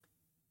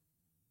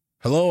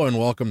Hello and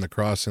welcome to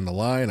Crossing the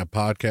Line, a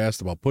podcast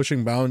about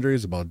pushing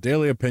boundaries, about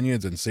daily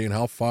opinions, and seeing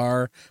how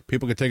far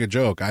people can take a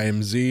joke. I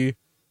am Z.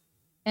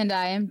 And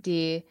I am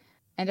Dee,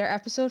 and our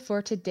episode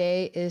for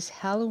today is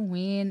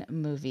Halloween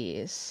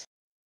movies.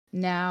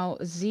 Now,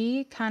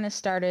 Z kind of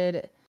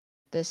started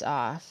this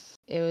off.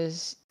 It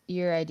was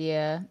your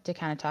idea to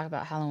kind of talk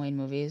about Halloween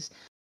movies.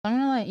 I'm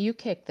going to let you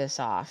kick this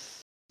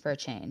off for a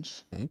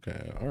change.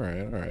 Okay, all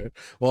right.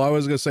 Well, I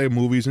was going to say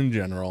movies in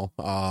general,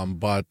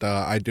 but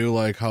I do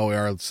like how we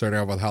are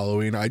starting off with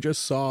Halloween. I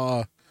just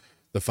saw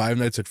the Five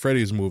Nights at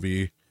Freddy's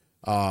movie,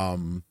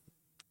 and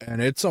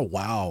it's a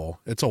wow.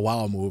 It's a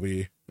wow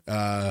movie.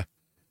 I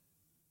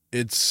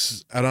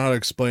don't know how to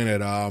explain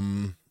it.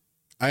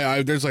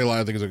 I there's like a lot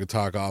of things I could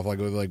talk off.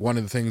 Like one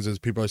of the things is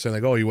people are saying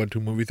like, oh, you went to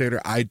a movie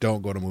theater. I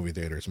don't go to movie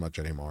theaters much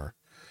anymore.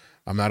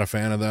 I'm not a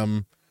fan of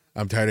them.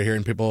 I'm tired of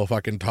hearing people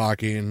fucking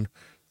talking,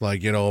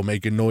 like, you know,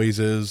 making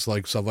noises,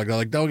 like stuff like that.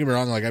 Like, don't get me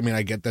wrong. Like, I mean,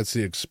 I get that's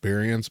the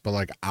experience, but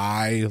like,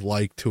 I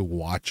like to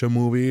watch a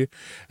movie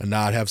and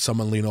not have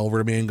someone lean over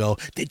to me and go,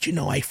 did you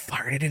know I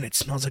farted and it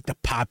smells like the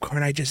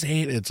popcorn I just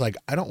ate? It's like,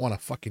 I don't want to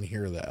fucking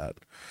hear that.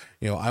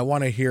 You know, I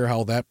want to hear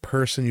how that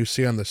person you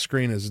see on the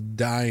screen is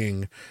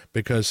dying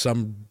because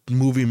some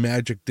movie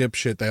magic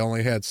dipshit, they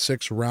only had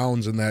 6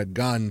 rounds in that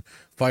gun,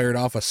 fired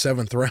off a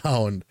 7th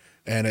round,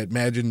 and it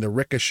imagined the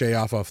ricochet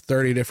off of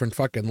 30 different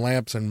fucking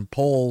lamps and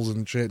poles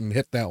and shit and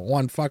hit that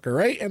one fucker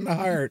right in the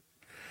heart.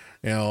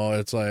 You know,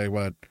 it's like,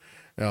 but,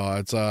 you know,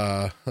 it's,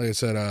 like I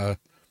said,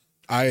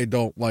 I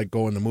don't like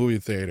going to movie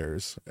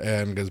theaters,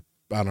 and because,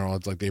 I don't know,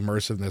 it's like the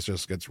immersiveness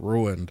just gets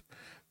ruined.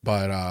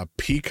 But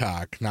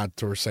Peacock, not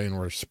to saying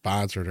we're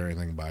sponsored or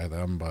anything by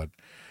them, but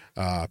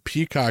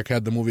Peacock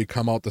had the movie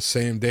come out the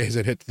same day as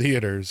it hit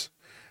theaters.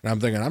 And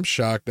I'm thinking, I'm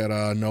shocked that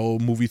no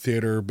movie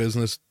theater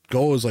business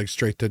goes like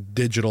straight to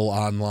digital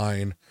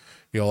online.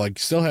 You know, like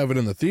still have it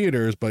in the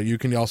theaters, but you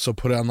can also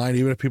put it online,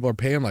 even if people are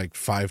paying like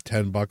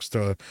 $5-10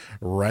 to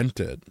rent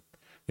it.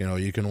 You know,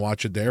 you can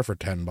watch it there for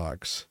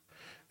 $10.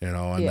 You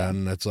know, and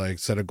then it's like,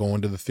 instead of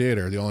going to the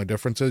theater, the only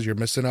difference is you're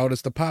missing out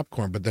is the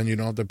popcorn, but then you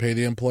don't have to pay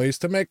the employees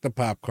to make the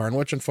popcorn,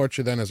 which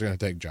unfortunately then is going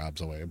to take jobs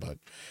away, but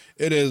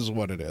it is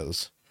what it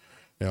is.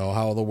 You know,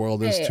 how the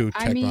world is too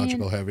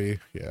technological heavy.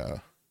 Yeah.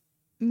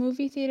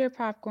 Movie theater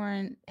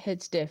popcorn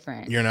hits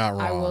different. You're not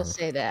wrong. I will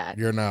say that.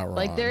 You're not wrong.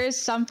 Like, there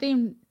is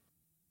something,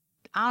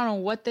 I don't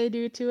know what they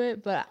do to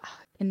it, but I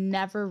can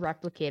never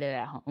replicate it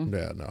at home.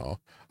 Yeah, no.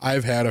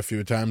 I've had a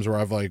few times where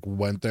I've like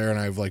went there and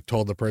I've like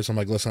told the person, I'm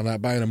like, listen, I'm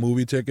not buying a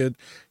movie ticket.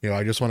 You know,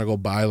 I just want to go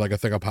buy like a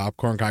thing of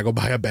popcorn. Can I go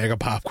buy a bag of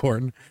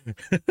popcorn?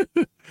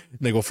 And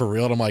they go, for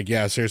real? And I'm like,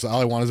 yeah, seriously,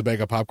 all I want is a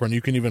bag of popcorn.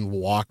 You can even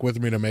walk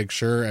with me to make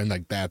sure. And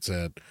like, that's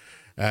it.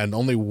 And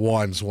only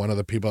once, one of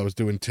the people I was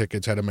doing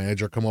tickets had a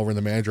manager come over, and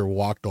the manager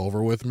walked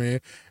over with me,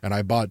 and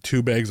I bought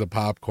 2 bags of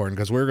popcorn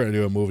because we were going to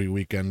do a movie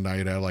weekend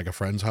night at like a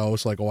friend's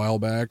house like a while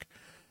back.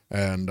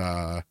 And,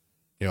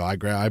 you know,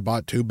 I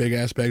bought 2 big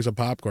ass bags of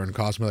popcorn. It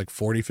cost me like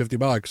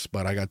 $40-50,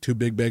 but I got 2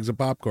 big bags of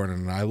popcorn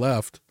and I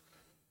left.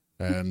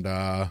 And,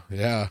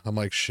 yeah, I'm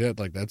like, shit,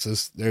 like that's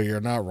just,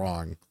 you're not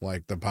wrong.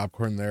 Like the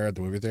popcorn there at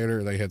the movie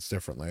theater, they hits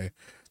differently.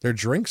 Their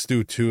drinks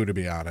do too, to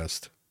be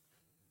honest.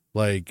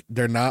 Like,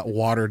 they're not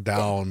watered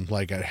down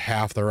like at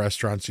half the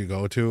restaurants you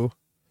go to.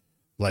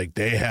 Like,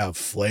 they have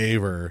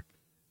flavor.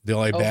 The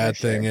only bad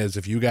thing is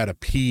if you got to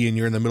pee and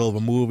you're in the middle of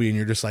a movie and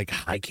you're just like,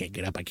 I can't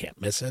get up, I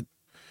can't miss it.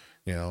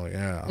 You know,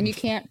 yeah. And you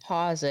can't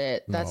pause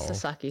it. That's the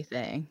sucky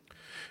thing.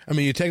 I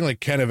mean, you take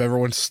like Ken, if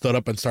everyone stood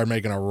up and started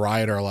making a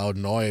riot or a loud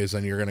noise,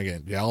 then you're going to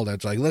get yelled at.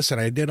 It's like, listen,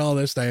 I did all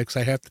this because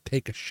I have to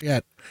take a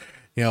shit.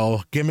 You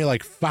know, give me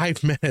like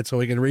 5 minutes so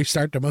we can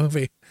restart the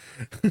movie.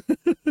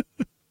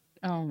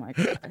 Oh my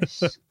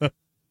gosh.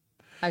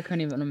 I couldn't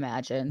even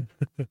imagine.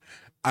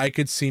 I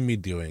could see me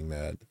doing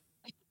that.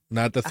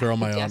 Not to throw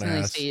my own ass.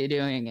 Definitely see you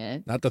doing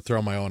it. Not to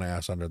throw my own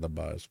ass under the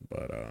bus,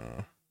 but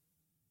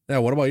yeah,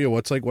 what about you?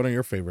 What's like one of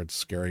your favorite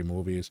scary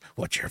movies?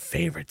 What's your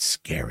favorite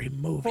scary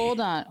movie? Hold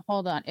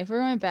on. If we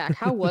went back,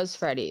 how was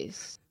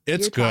Freddy's?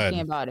 It's You're good. Talking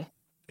about it.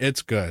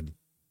 It's good.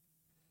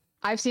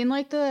 I've seen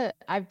like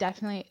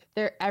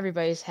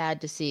everybody's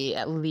had to see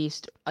at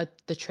least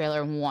the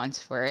trailer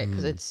once for it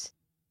because it's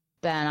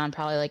been on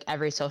probably like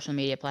every social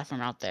media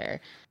platform out there.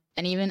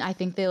 And even I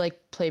think they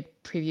like play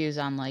previews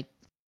on like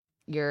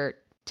your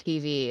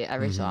TV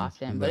every so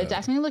often, but it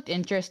definitely looked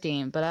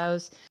interesting. But I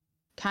was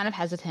kind of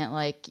hesitant,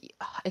 like,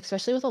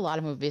 especially with a lot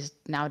of movies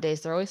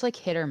nowadays, they're always like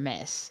hit or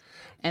miss.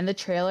 And the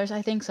trailers,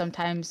 I think,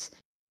 sometimes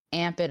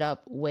amp it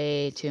up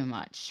way too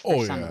much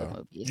for some of the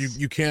movies.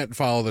 You can't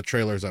follow the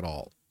trailers at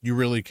all. You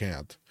really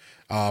can't.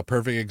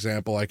 Perfect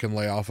example I can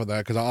lay off of that,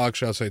 because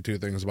I'll say 2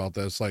 things about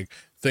this. Like,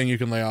 thing you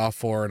can lay off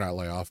for, or not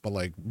lay off, but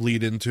like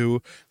lead into,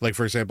 like,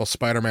 for example,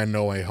 Spider-Man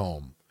No Way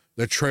Home.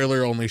 The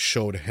trailer only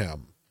showed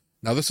him.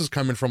 Now, this is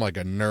coming from like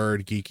a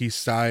nerd geeky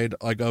side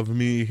like of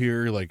me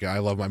here. Like, I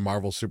love my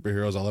Marvel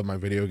superheroes. I love my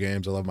video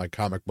games. I love my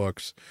comic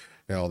books.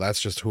 You know,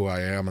 that's just who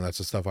I am, and that's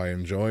the stuff I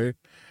enjoy.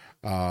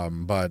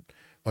 But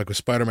like with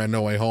Spider-Man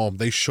No Way Home,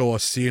 they show a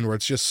scene where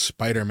it's just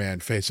Spider-Man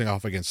facing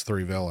off against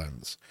 3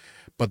 villains.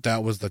 but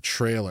that was the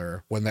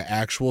trailer. When the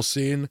actual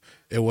scene,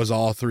 it was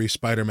all three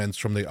Spider-Mans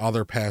from the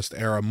other past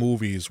era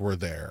movies were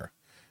there.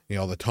 You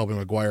know, the Tobey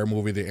Maguire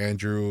movie, the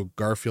Andrew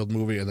Garfield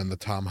movie, and then the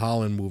Tom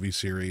Holland movie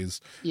series.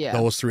 Yeah.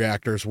 Those three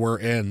actors were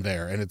in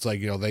there. And it's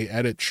like, you know, they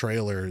edit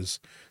trailers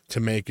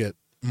to make it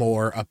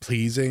more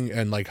pleasing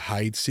and like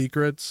hide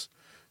secrets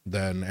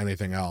than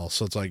anything else.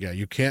 So it's like, yeah,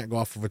 you can't go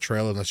off of a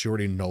trailer unless you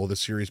already know the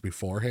series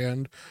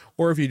beforehand,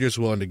 or if you're just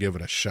willing to give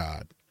it a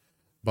shot.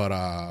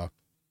 But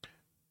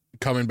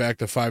coming back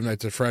to Five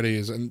Nights at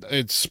Freddy's, and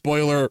it's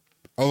spoiler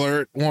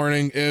alert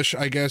warning ish,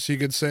 I guess you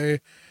could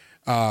say.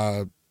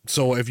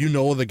 So if you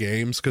know the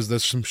games, because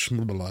this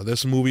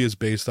movie is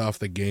based off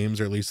the games,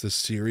 or at least this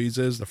series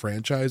is, the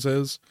franchise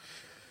is,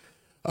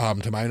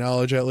 to my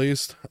knowledge at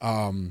least.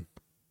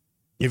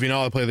 If you know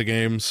how to play the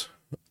games,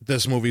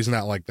 this movie's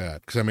not like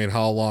that. Because, I mean,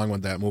 how long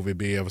would that movie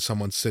be of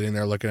someone sitting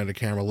there looking at a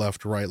camera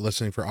left, right,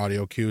 listening for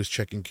audio cues,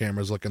 checking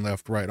cameras, looking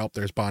left, right, oh,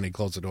 there's Bonnie,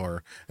 close the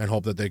door, and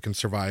hope that they can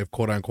survive,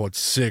 quote-unquote,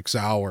 6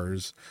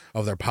 hours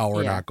of their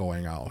power not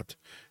going out.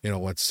 You know,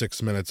 what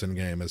 6 minutes in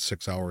game is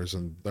 6 hours,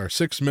 or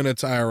 6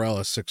 minutes IRL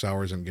is 6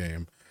 hours in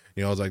game.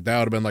 You know, it's like, that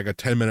would have been like a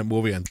 10-minute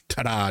movie, and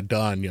ta-da,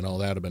 done, you know,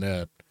 that would have been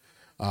it.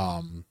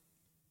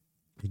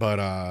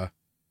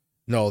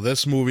 No,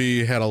 this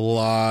movie had a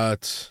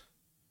lot.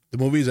 The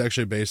movie is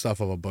actually based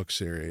off of a book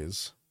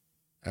series,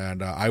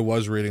 and I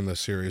was reading the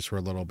series for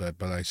a little bit,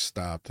 but I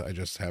stopped. I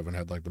just haven't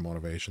had like the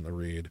motivation to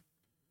read,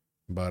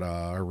 but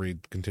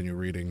continue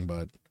reading.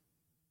 But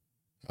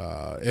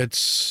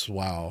it's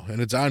wow,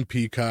 and it's on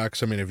Peacock.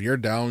 So I mean, if you're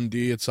down,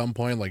 D, at some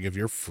point, like if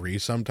you're free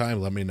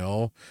sometime, let me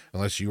know.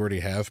 Unless you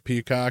already have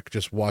Peacock,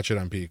 just watch it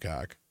on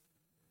Peacock.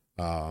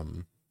 I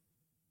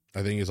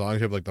think as long as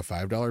you have like the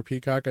 $5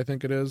 Peacock, I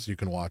think it is, you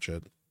can watch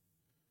it.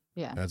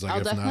 Yeah, like,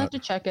 I'll definitely have to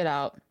check it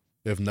out.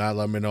 If not,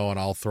 let me know, and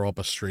I'll throw up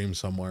a stream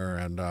somewhere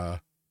and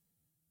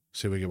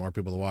see if we get more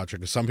people to watch it.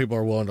 Because some people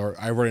are willing to.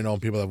 I've already known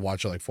people that have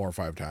watched it like 4 or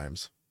 5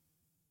 times.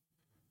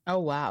 Oh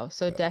wow!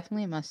 So it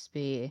definitely must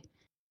be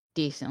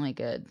decently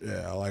good.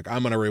 Yeah, like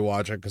I'm gonna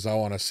rewatch it because I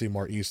want to see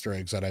more Easter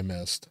eggs that I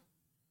missed.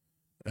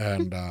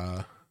 And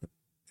yeah,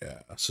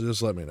 so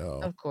just let me know.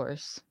 Of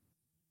course.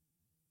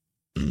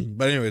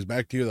 But anyways,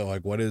 back to you though.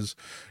 Like, what is,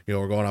 you know,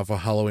 we're going off of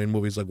Halloween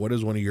movies. Like, what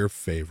is one of your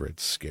favorite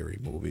scary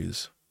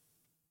movies?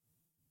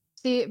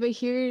 See, but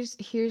here's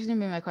gonna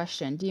be my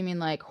question. Do you mean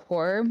like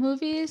horror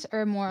movies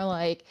or more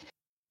like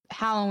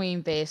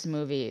Halloween based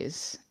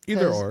movies?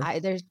 Either or.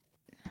 There's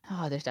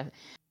definitely.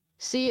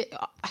 See,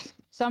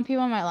 some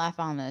people might laugh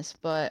on this,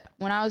 but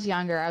when I was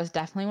younger, I was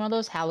definitely one of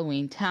those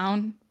Halloween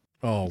Town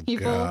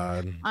people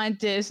God. on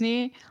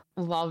Disney.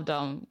 Loved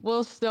them.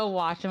 We'll still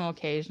watch them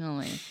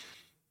occasionally.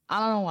 I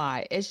don't know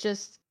why. It's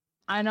just,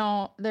 I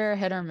know they're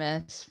hit or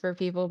miss for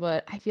people,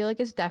 but I feel like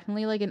it's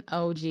definitely like an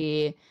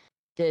OG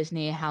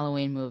Disney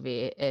Halloween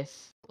movie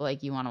if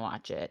like you want to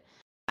watch it.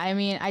 I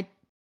mean,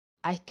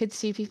 I could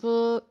see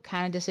people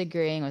kind of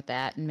disagreeing with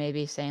that and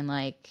maybe saying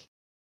like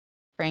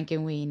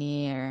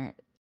Frankenweenie or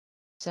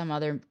some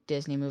other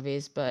Disney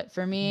movies, but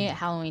for me,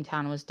 Halloween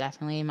Town was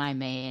definitely my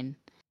main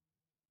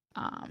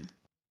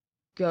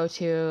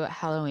go-to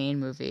Halloween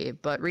movie.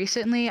 But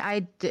recently I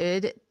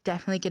did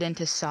definitely get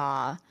into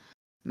Saw.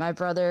 My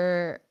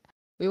brother,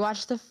 we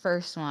watched the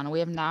first one. We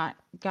have not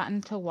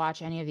gotten to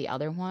watch any of the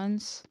other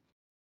ones,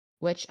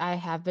 which I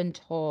have been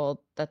told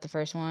that the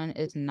first one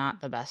is not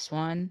the best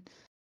one.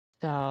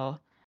 So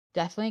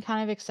definitely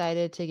kind of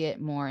excited to get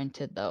more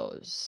into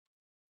those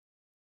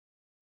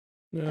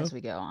as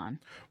we go on.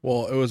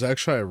 Well, it was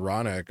actually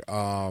ironic.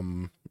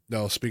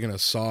 No, speaking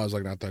of Saw, is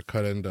like not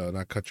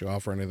cut you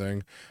off or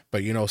anything,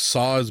 but you know,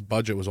 Saw's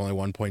budget was only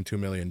 $1.2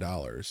 million.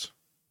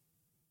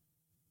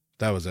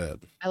 That was it.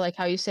 I like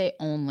how you say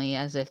only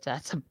as if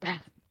that's a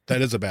bad.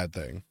 That is a bad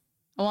thing.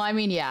 Well, I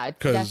mean, yeah,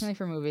 definitely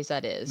for movies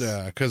that is.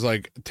 Yeah, because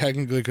like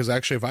technically, because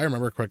actually, if I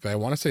remember correctly, I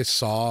want to say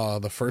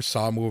the first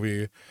Saw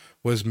movie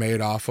was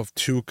made off of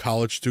 2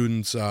 college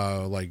students'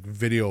 like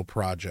video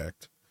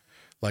project.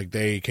 Like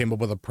they came up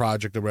with a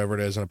project or whatever it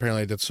is, and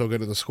apparently it did so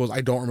good at the schools.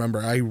 I don't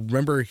remember. I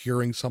remember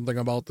hearing something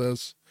about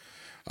this.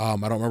 I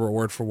don't remember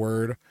word for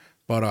word,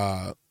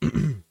 but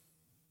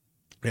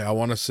yeah, I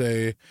want to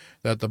say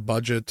that the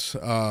budget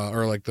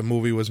or like the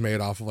movie was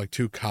made off of like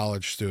 2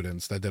 college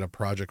students that did a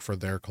project for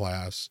their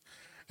class.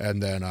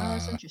 And then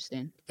that's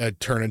interesting. It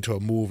turned into a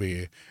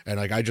movie. And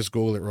like I just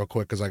Googled it real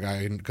quick because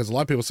a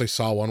lot of people say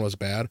Saw 1 was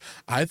bad.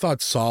 I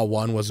thought Saw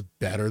 1 was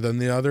better than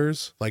the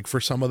others, like for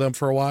some of them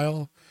for a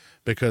while.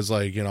 Because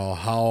like, you know,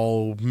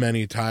 how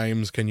many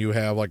times can you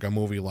have like a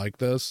movie like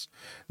this?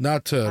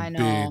 Not to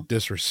be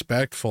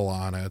disrespectful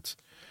on it,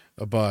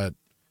 but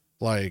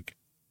like,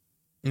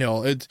 you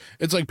know, it's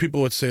like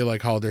people would say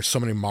like how there's so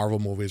many Marvel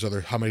movies,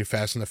 or how many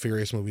Fast and the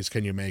Furious movies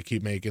can you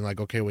keep making? Like,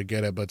 okay, we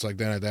get it, but it's like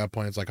then at that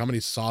point it's like how many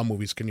Saw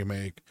movies can you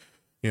make?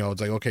 You know,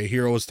 it's like, okay,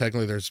 heroes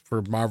technically there's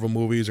for Marvel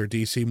movies or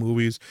DC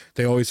movies,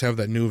 they always have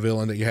that new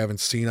villain that you haven't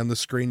seen on the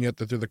screen yet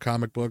through the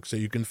comic books that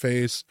you can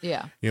face.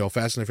 Yeah. You know,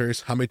 Fast and the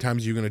Furious, how many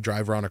times are you going to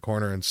drive around a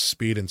corner and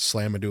speed and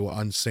slam and do an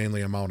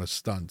insanely amount of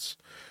stunts?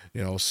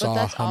 You know,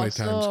 Saw, how many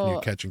times can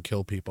you catch and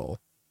kill people?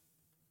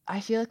 I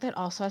feel like that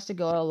also has to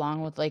go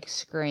along with like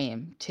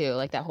Scream too,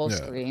 like that whole Yeah.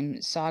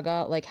 Scream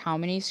saga. Like, how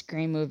many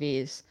Scream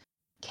movies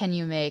can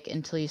you make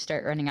until you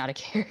start running out of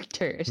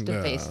characters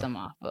to base Yeah. them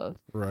off of?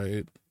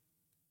 Right.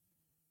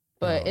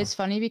 But it's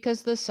funny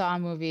because the Saw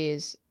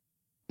movies,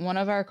 one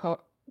of our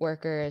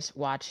co-workers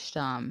watched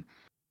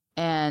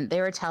and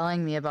they were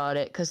telling me about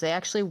it because they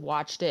actually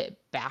watched it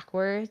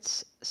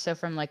backwards. So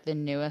from like the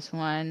newest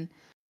one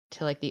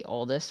to like the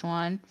oldest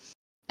one.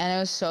 And it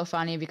was so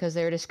funny because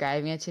they were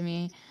describing it to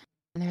me.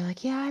 And they're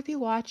like, yeah, I'd be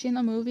watching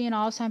the movie and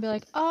all the time be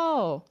like,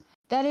 oh,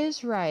 that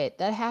is right.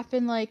 That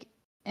happened like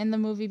in the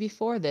movie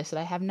before this that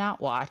I have not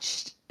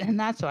watched. And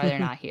that's why they're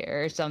not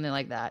here or something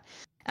like that.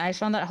 And I just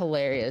found that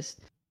hilarious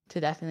to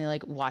definitely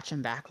like watch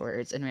them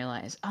backwards and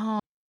realize, oh,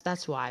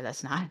 that's why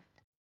that's not.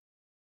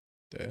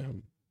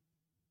 Damn.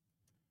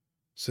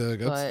 So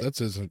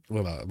that's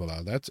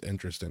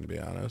interesting, to be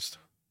honest.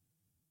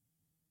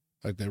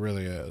 Like, that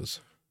really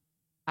is.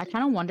 I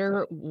kind of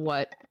wonder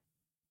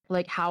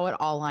like how it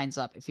all lines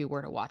up if you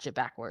were to watch it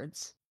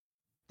backwards.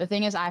 The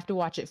thing is, I have to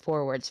watch it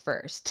forwards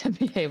first to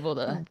be able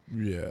to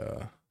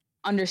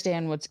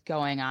understand what's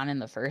going on in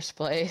the first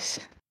place.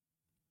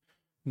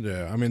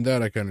 Yeah, I mean,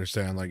 that I can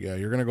understand. Like, yeah,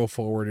 you're gonna go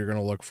forward, you're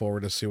gonna look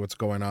forward to see what's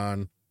going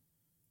on.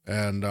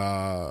 And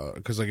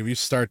because like if you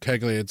start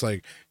technically, it's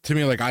like, to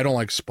me, like, I don't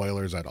like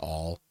spoilers at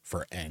all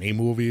for any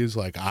movies.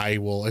 Like, I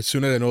will, as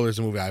soon as I know there's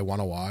a movie I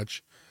want to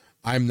watch,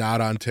 I'm not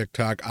on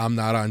TikTok, I'm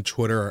not on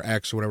Twitter or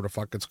X or whatever the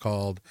fuck it's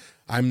called.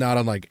 I'm not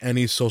on like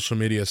any social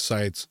media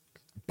sites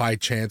by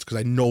chance because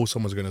I know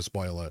someone's gonna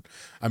spoil it.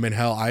 I mean,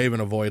 hell, I even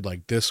avoid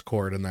like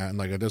Discord and that. And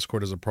like, a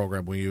Discord is a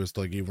program we use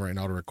to, like, even right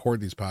now to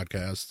record these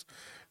podcasts.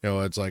 You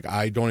know, it's like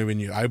I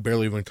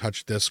barely even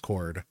touch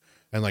Discord.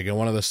 And like in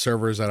one of the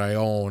servers that I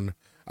own,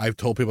 I've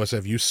told people, I said,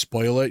 if you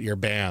spoil it, you're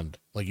banned.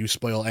 Like, you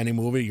spoil any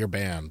movie, you're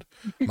banned.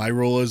 My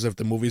rule is, if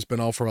the movie's been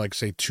out for like,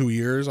 say, 2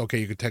 years, okay,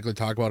 you could technically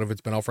talk about it. If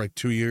it's been out for like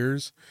 2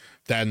 years,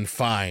 then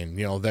fine.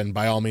 You know, then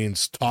by all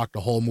means, talk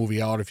the whole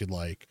movie out if you'd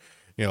like.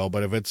 You know,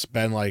 but if it's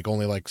been like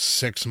only like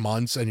 6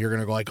 months and you're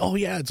going to go like, oh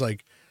yeah, it's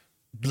like,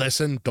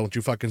 listen, don't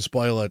you fucking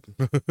spoil it.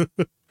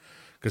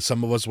 Because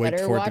some of us wait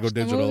for it to go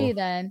digital. Movie,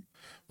 then.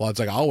 Well, it's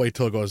like, I'll wait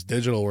till it goes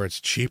digital where it's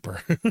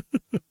cheaper.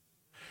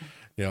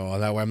 You know,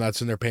 that way I'm not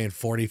sitting there paying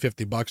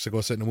 $40-$50 to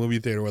go sit in a movie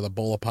theater with a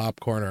bowl of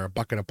popcorn or a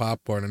bucket of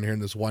popcorn and hearing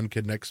this one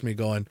kid next to me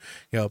going,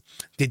 you know,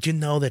 did you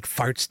know that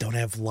farts don't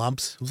have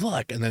lumps?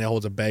 Look. And then he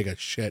holds a bag of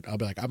shit. I'll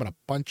be like, I'm going to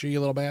punch you, you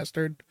little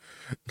bastard.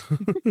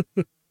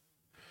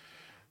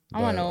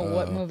 I want to know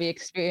what movie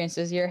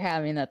experiences you're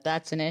having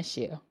that's an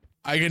issue.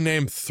 I can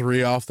name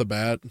 3 off the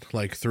bat,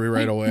 like 3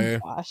 right away.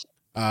 Gosh.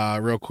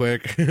 Real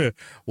quick.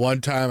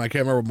 One time, I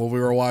can't remember what movie we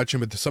were watching,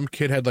 but some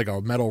kid had like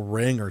a metal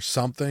ring or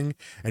something,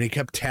 and he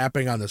kept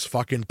tapping on this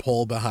fucking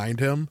pole behind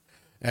him,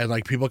 and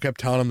like people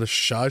kept telling him to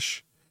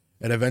shush.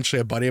 And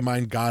eventually a buddy of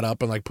mine got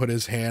up and like put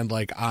his hand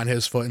like on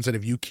his foot and said,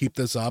 if you keep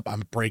this up,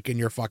 I'm breaking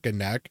your fucking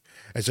neck.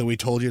 And so we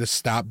told you to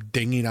stop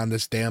dinging on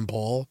this damn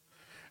pole.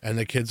 And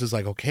the kids is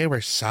like, okay,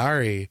 we're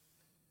sorry.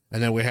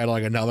 And then we had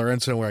like another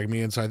incident where like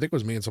I think it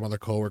was me and some other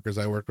coworkers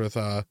I worked with,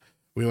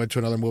 we went to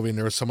another movie and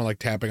there was someone like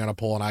tapping on a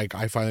pole, and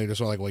I finally just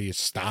was like, well, you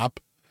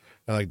stop.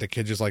 And like the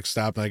kid just like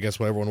stopped, and I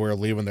guess when we were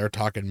leaving, they're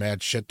talking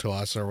mad shit to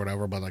us or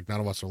whatever, but like none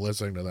of us were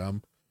listening to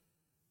them.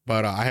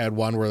 But I had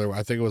one where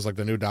I think it was like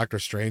the new Doctor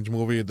Strange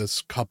movie,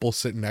 this couple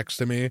sitting next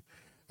to me,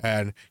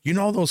 and you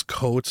know those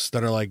coats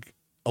that are like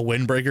a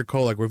windbreaker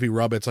coat, like where if you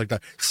rub it's like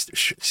the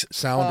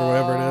sound or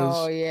whatever it is.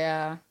 Oh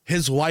yeah.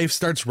 His wife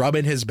starts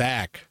rubbing his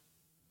back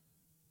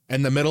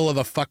in the middle of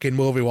the fucking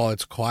movie while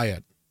it's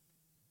quiet.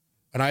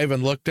 And I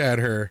even looked at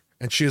her,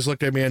 and she just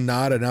looked at me and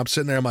nodded, and I'm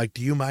sitting there, I'm like,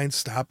 do you mind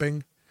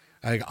stopping?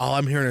 Like, all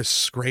I'm hearing is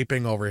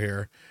scraping over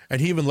here. And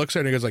he even looks at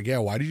her and he goes like, yeah,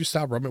 why did you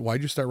start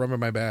rubbing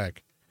my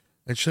back?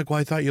 And she's like, well,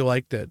 I thought you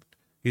liked it.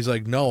 He's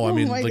like, no, I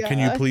mean, like, can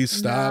you please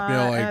stop? You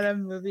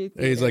know, like,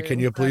 he's like, can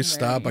you please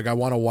stop? Like, I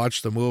want to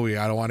watch the movie.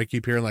 I don't want to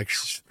keep hearing like,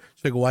 she's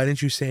like, why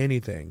didn't you say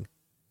anything?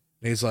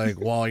 And he's like,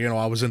 well, you know,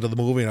 I was into the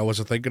movie and I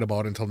wasn't thinking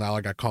about it until now I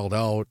got called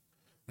out.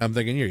 And I'm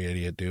thinking, you're an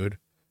idiot, dude.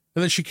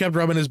 And then she kept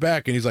rubbing his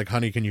back, and he's like,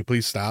 honey, can you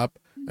please stop?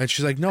 And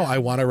she's like, no, I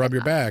want to rub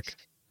your back.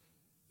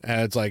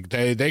 And it's like,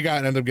 they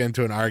ended up getting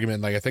into an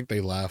argument. Like, I think they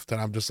left, and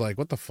I'm just like,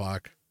 what the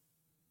fuck?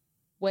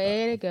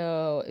 Way to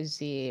go,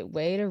 Z.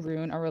 Way to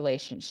ruin a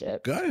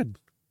relationship. Good.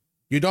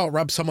 You don't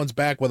rub someone's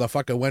back with a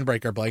fucking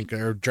windbreaker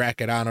blanket or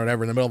jacket on or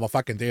whatever in the middle of a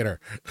fucking theater.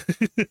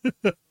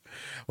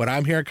 When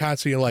I'm here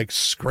constantly like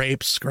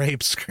scrape,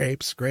 scrape,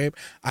 scrape, scrape,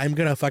 I'm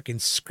gonna fucking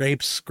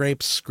scrape,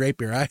 scrape,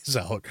 scrape your eyes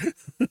out.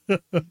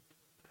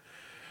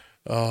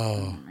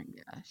 Oh my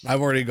gosh.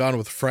 I've already gone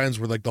with friends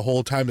where like the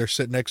whole time they're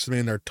sitting next to me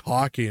and they're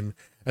talking,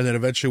 and then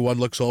eventually one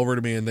looks over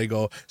to me and they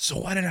go, so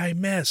what did I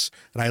miss?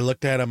 And I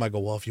looked at him, I go,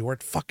 well, if you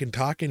weren't fucking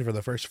talking for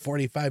the first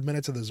 45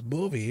 minutes of this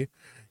movie,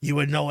 you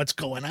would know what's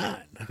going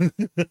on.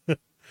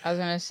 I was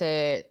gonna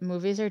say,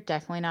 movies are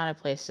definitely not a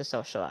place to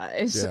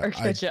socialize or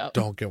catch up.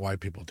 Don't get why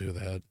people do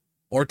that.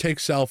 Or take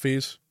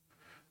selfies.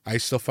 I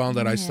still found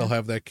that I still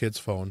have that kid's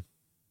phone.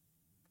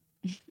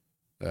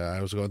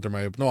 I was going through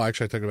my no,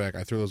 actually I took it back.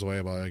 I threw those away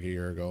about like a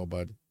year ago.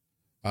 But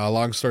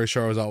long story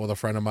short, I was out with a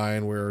friend of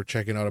mine. We were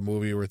checking out a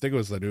movie. I think it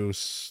was the new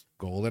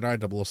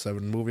GoldenEye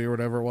 007 movie or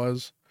whatever it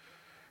was.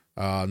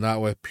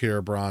 Not with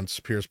Pierce Bronze,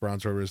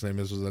 whatever his name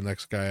is, was the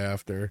next guy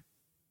after.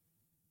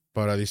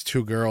 But these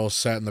two girls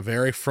sat in the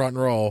very front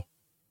row,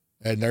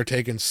 and they're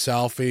taking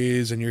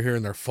selfies, and you're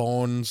hearing their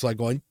phones like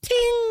going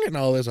ting and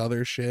all this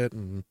other shit,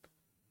 and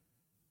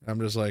I'm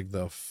just like,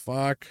 the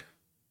fuck.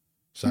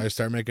 So I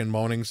start making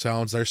moaning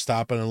sounds. They're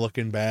stopping and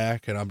looking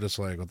back, and I'm just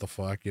like, what the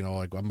fuck? You know,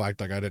 like I'm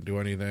like I didn't do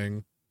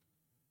anything.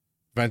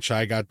 Eventually,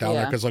 I got down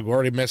there because like we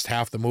already missed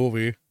half the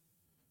movie.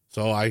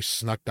 So I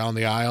snuck down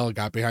the aisle,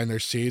 got behind their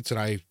seats, and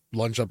I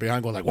lunged up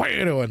behind, going like, "What are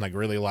you doing?" Like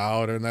really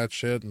loud and that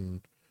shit,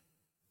 and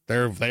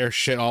their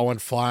shit all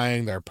went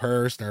flying. Their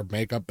purse, their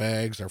makeup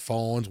bags, their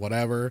phones,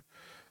 whatever.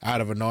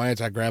 Out of annoyance,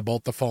 I grabbed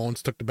both the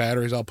phones, took the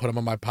batteries out, put them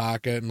in my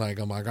pocket, and like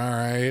I'm like, all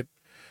right.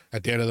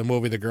 At the end of the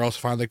movie, the girls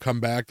finally come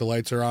back. The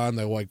lights are on.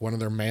 They're like one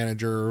of their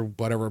manager,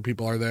 whatever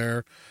people are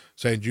there,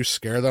 saying, "Did you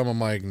scare them?" I'm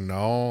like,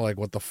 "No." Like,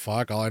 what the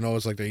fuck? All I know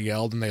is like they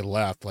yelled and they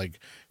left. Like,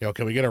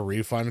 can we get a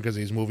refund? Because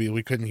these movies,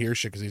 we couldn't hear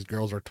shit because these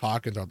girls were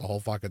talking throughout the whole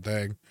fucking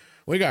thing.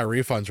 We got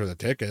refunds for the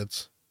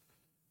tickets,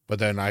 but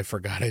then I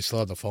forgot I still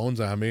had the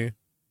phones on me.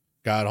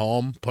 Got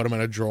home, put them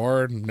in a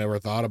drawer, never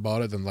thought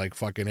about it. Then like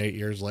fucking 8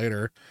 years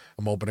later,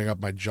 I'm opening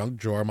up my junk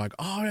drawer. I'm like,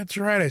 "Oh, that's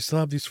right. I still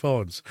have these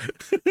phones."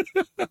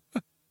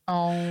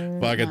 Oh,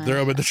 Fucking throw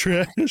them in the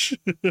trash.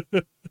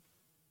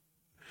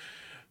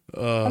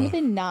 How did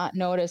they not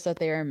notice that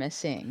they were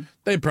missing?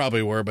 They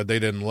probably were, but they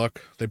didn't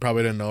look. They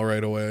probably didn't know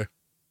right away.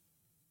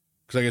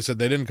 Because like I said,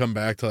 they didn't come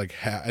back to like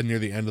near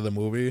the end of the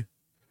movie.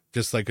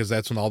 Just like, because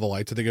that's when all the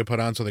lights had to get put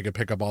on so they could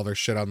pick up all their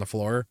shit on the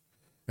floor.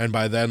 And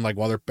by then, like,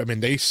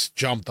 they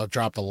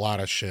dropped a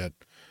lot of shit.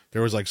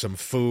 There was like some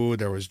food,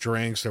 there was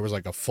drinks, there was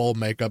like a full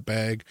makeup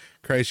bag.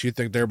 Christ, you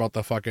think they're about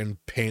to fucking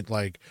paint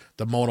like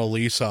the Mona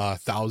Lisa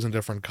 1,000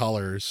 different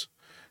colors,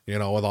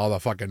 with all the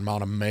fucking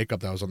amount of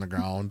makeup that was on the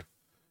ground.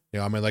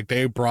 I mean, like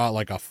they brought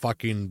like a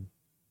fucking,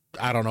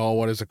 I don't know,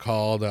 what is it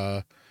called?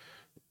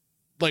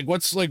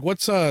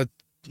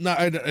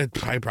 Not,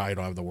 I probably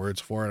don't have the words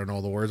for it. I don't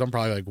know the words. I'm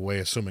probably like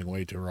assuming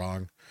way too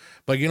wrong.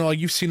 But like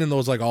you've seen in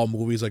those like all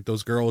movies, like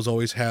those girls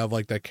always have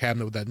like that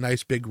cabinet with that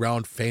nice big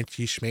round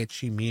fancy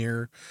schmancy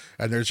mirror,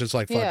 and there's just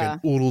like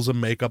fucking oodles of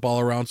makeup all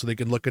around so they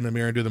can look in the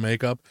mirror and do the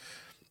makeup.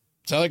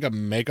 Is that like a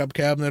makeup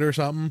cabinet or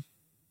something?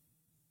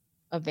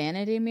 A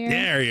vanity mirror?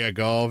 There you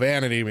go,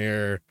 vanity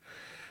mirror.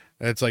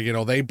 It's like,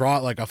 they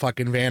brought like a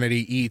fucking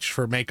vanity each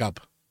for makeup.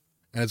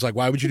 And it's like,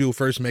 why would you do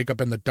first makeup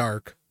in the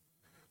dark?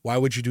 Why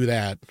would you do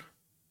that?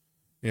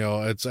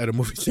 It's at a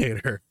movie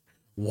theater.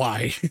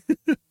 Why?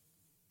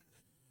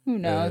 Who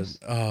knows?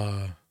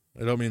 I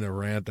don't mean to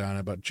rant on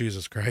it, but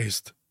Jesus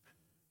Christ.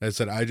 I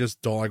said, I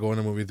just don't like going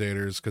to movie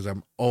theaters because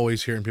I'm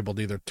always hearing people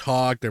either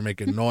talk, they're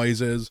making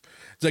noises.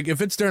 It's like,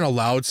 if it's during a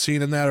loud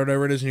scene in that or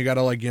whatever it is, and you got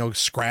to like,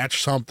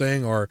 scratch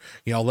something or,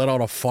 let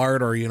out a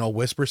fart or,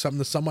 whisper something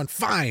to someone,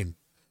 fine.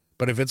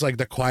 But if it's like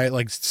the quiet,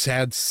 like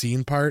sad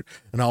scene part,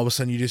 and all of a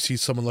sudden you just see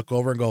someone look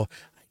over and go,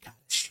 I got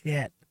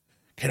shit.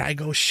 Can I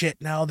go shit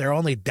now? They're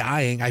only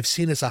dying. I've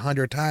seen this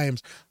 100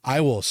 times.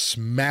 I will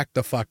smack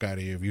the fuck out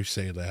of you if you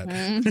say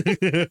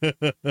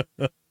that.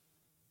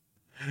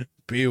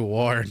 Be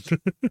warned.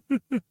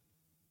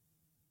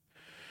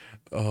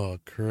 Oh,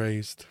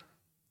 Christ.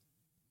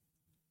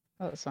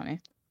 Oh, that's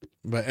funny.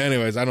 But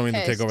anyways, I don't mean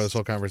to take over this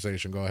whole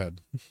conversation. Go ahead.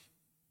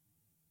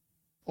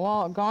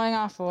 Well, going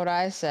off of what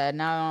I said,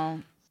 now,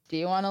 do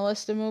you want to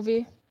list a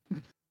movie?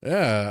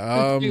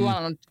 Yeah. Do you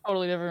want a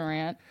totally different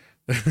rant?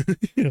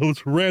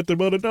 Let's rant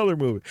about another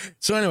movie.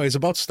 So anyways,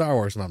 about Star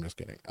Wars. No, I'm just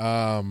kidding.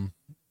 I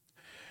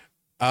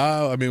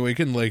mean, we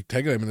can like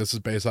take it. I mean, this is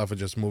based off of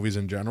just movies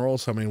in general.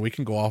 So I mean, we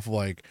can go off of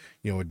like,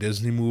 a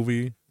Disney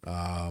movie,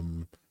 a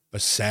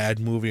sad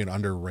movie, an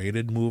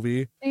underrated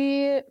movie.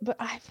 Yeah, but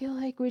I feel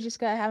like we just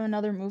gotta have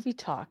another movie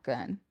talk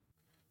then.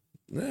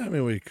 Yeah, I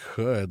mean, we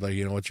could like,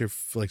 what's your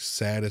like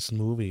saddest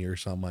movie or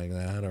something like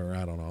that, or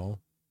I don't know.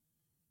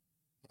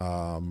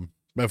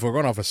 But if we're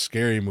going off of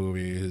scary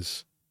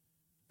movies,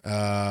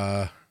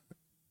 I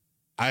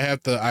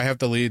have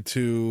to lead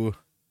to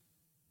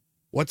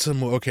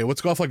okay, let's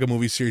go off like a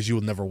movie series you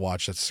will never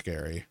watch that's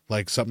scary,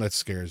 like something that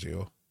scares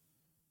you.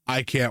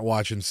 I can't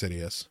watch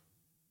Insidious.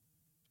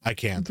 I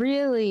can't.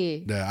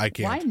 Really? Yeah, I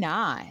can't. Why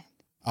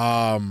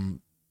not?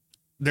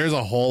 There's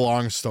a whole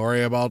long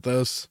story about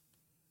this.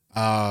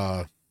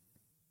 Long,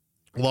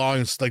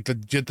 like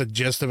the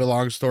gist of it,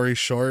 long story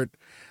short,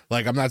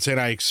 like I'm not saying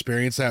I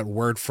experienced that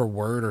word for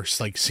word or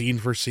like scene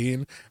for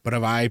scene, but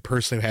if I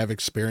personally have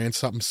experienced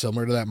something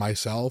similar to that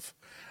myself,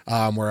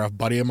 where a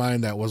buddy of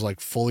mine that was like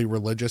fully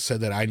religious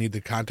said that I need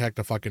to contact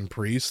a fucking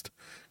priest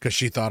because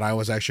she thought I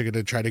was actually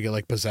going to try to get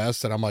like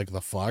possessed, and I'm like,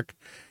 the fuck.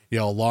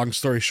 Long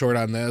story short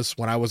on this,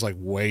 when I was like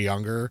way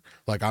younger,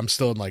 like I'm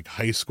still in like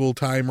high school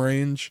time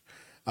range,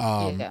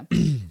 Yeah.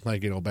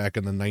 like back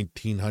in the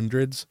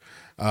 1900s,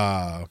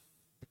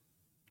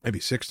 maybe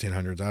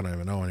 1600s, I don't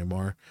even know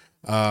anymore.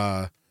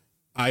 I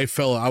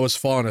was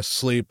falling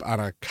asleep on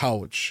a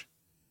couch,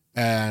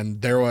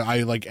 And there was, I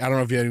don't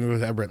know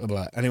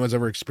if anyone's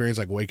ever experienced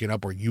like waking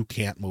up where you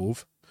can't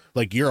move.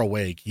 Like you're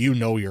awake,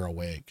 you're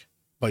awake,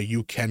 but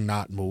you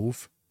cannot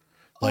move.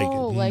 Like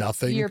Oh, like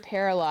nothing. you're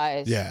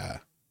paralyzed. Yeah.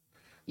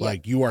 Yep.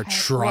 Like you are What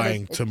is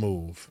trying to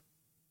move.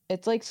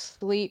 it's like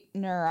sleep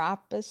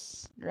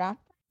neuropathy.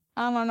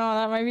 I don't know.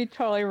 That might be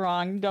totally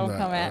wrong. Don't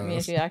come at me Nah.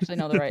 if you actually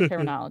know the right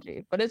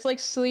terminology. But it's like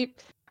sleep,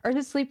 or is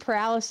it sleep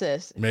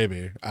paralysis?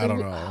 Maybe. I don't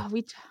know.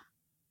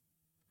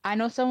 I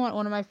know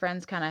one of my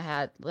friends kind of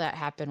had that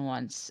happen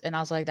once, and I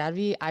was like, I'd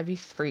be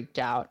freaked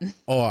out.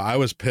 Oh, I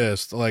was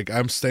pissed. Like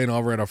I'm staying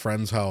over at a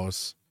friend's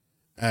house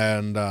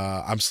and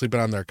I'm sleeping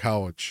on their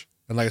couch.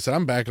 And like I said,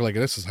 I'm back like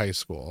this is high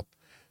school.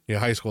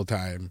 High school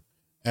time.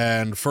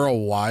 And for a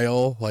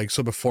while, like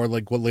so before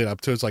like what led up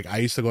to it's like I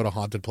used to go to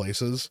haunted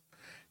places.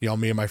 Me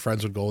and my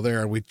friends would go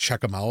there and we'd check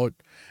them out.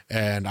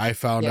 And I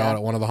found Yeah. out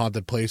at one of the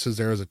haunted places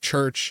there was a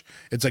church.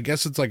 I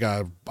guess it's like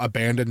a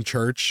abandoned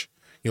church.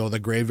 The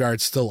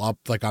graveyard's still up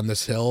like on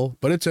this hill,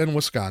 but it's in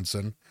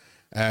Wisconsin.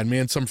 And me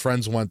and some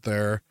friends went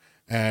there.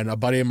 And a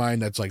buddy of mine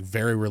that's like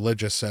very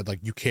religious said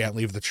like you can't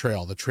leave the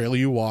trail. The trail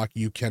you walk,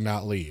 you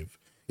cannot leave.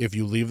 If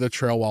you leave the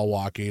trail while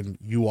walking,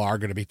 you are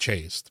going to be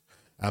chased.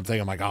 I'm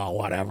thinking like, oh,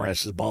 whatever,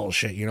 this is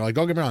bullshit. Like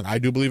don't get me wrong, I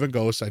do believe in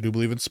ghosts, I do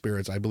believe in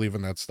spirits, I believe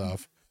in that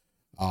stuff.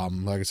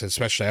 Like I said,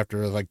 especially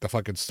after like the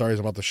fucking stories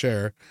I'm about to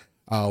share.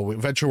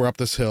 Eventually we're up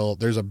this hill.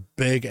 There's a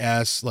big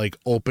ass like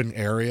open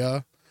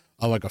area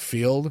of like a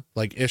field,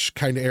 like ish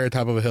kind of area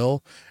top of a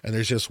hill, and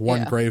there's just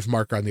one grave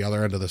marker on the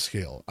other end of this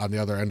hill, on the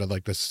other end of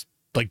like this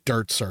like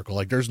dirt circle.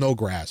 Like there's no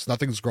grass,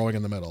 nothing's growing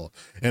in the middle,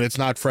 and it's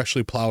not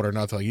freshly plowed or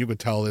nothing. You could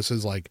tell this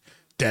is like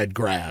dead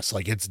grass,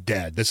 like it's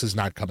dead. This is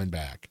not coming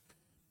back.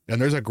 And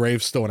there's a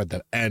gravestone at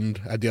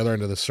the other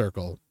end of the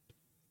circle.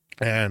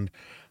 And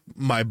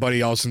my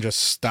buddy Allison just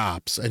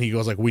stops and he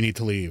goes like, we need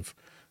to leave.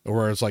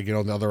 Whereas like,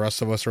 the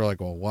rest of us are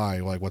like, well, why?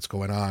 Like, what's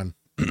going on?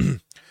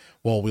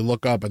 Well, we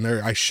look up and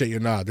I shit you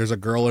not, there's a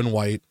girl in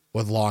white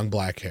with long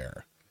black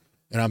hair.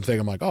 And I'm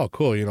thinking like, oh,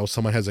 cool.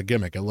 Someone has a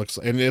gimmick. It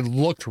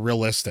looked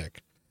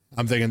realistic.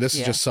 I'm thinking this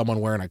is just someone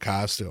wearing a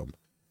costume.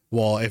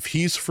 Well, if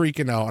he's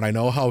freaking out, and I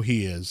know how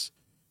he is,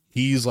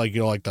 he's like,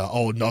 like the,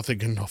 oh, nothing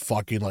can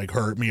fucking like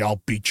hurt me,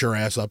 I'll beat your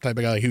ass up type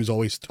of guy. He was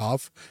always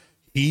tough.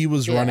 He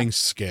was running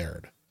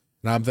scared.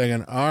 And I'm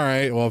thinking, all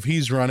right, well, if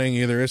he's running,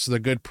 either this is a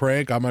good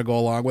prank, I'm going to go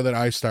along with it.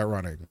 I start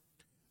running.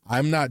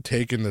 I'm not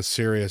taking this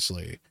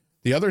seriously.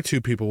 The other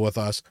two people with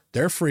us,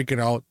 they're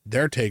freaking out.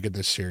 They're taking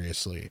this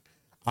seriously.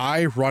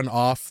 I run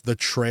off the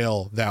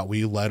trail that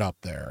we led up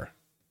there.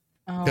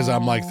 Because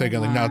I'm like thinking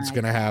like, nothing's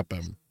going to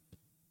happen.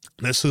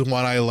 This is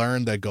what I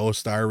learned, that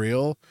ghosts are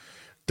real.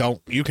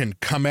 You can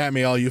come at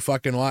me all you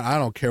fucking want. I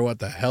don't care what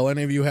the hell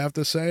any of you have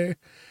to say.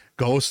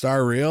 Ghosts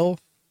are real.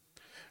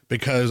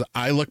 Because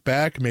I look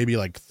back, maybe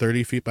like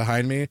 30 feet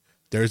behind me,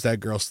 there's that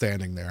girl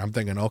standing there. I'm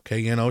thinking,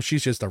 okay,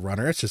 she's just a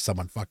runner. It's just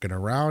someone fucking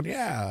around.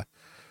 Yeah.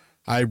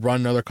 I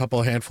run another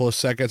handful of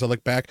seconds. I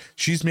look back.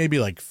 She's maybe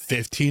like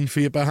 15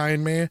 feet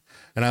behind me.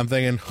 And I'm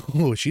thinking,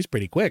 oh, she's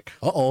pretty quick.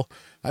 Uh-oh,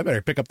 I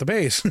better pick up the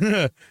pace.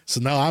 So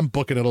now I'm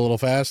booking it a little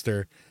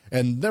faster.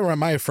 And they're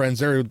my friends.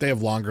 They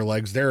have longer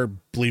legs. They're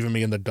leaving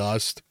me in the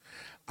dust.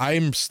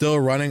 I'm still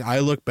running. I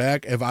look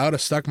back. If I would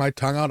have stuck my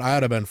tongue out, I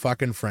would have been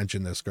fucking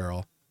Frenching this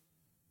girl.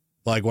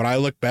 Like when I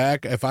look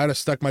back, if I'd have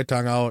stuck my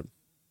tongue out,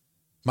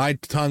 my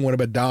tongue would have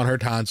been down her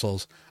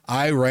tonsils.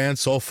 I ran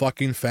so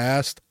fucking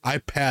fast. I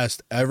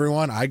passed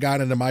everyone. I got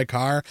into my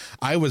car.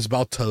 I was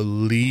about to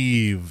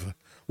leave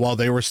while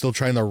they were still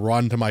trying to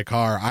run to my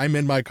car. I'm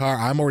in my car.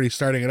 I'm already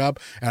starting it up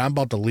and I'm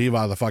about to leave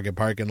out of the fucking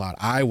parking lot.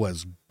 I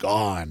was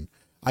gone.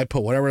 I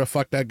put whatever the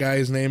fuck that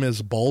guy's name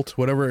is, Bolt,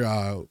 whatever,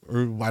 I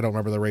don't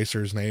remember the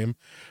racer's name,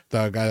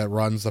 the guy that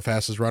runs, the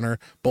fastest runner,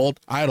 Bolt.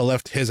 I'd have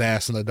left his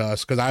ass in the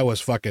dust because I was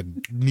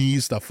fucking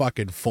knees to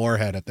fucking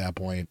forehead at that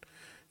point.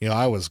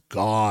 I was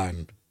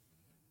gone.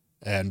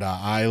 And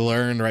I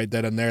learned right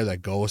then and there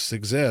that ghosts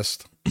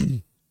exist.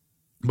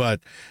 But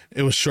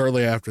it was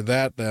shortly after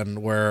that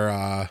then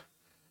where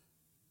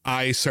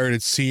I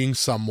started seeing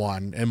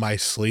someone in my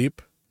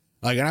sleep.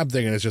 Like, and I'm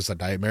thinking it's just a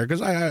nightmare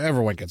because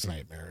everyone gets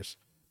nightmares.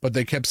 But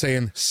they kept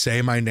saying,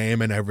 say my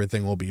name and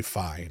everything will be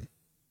fine.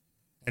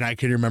 And I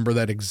can remember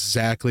that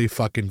exactly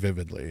fucking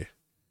vividly.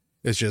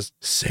 It's just,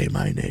 say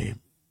my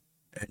name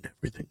and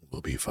everything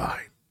will be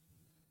fine.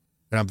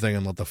 And I'm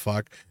thinking, what the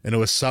fuck? And it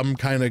was some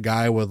kind of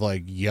guy with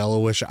like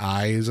yellowish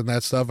eyes and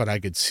that stuff, and I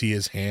could see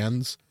his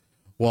hands.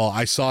 Well,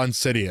 I saw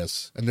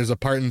Insidious, and there's a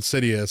part in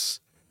Insidious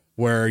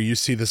where you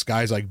see this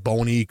guy's like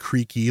bony,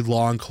 creaky,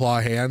 long claw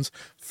hands.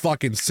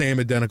 Fucking same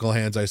identical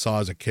hands I saw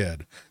as a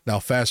kid. Now,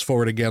 fast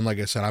forward again, like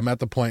I said, I'm at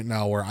the point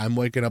now where I'm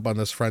waking up on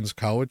this friend's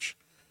couch,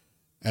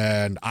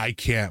 and I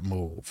can't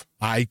move.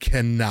 I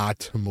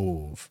cannot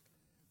move.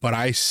 But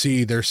I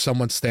see there's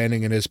someone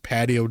standing in his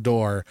patio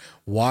door,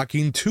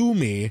 walking to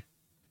me,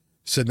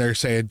 sitting there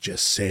saying,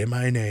 just say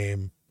my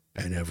name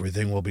and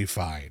everything will be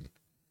fine.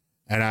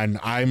 And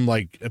I'm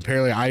like,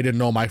 apparently I didn't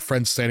know my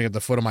friend's standing at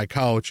the foot of my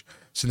couch,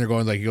 sitting there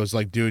going like, he goes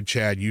like, dude,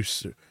 Chad, you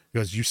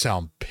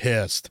sound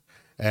pissed.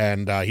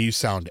 and he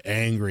sound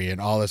angry and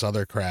all this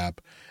other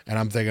crap. And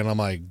I'm thinking, I'm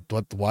like,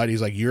 what?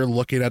 He's like, you're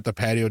looking at the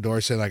patio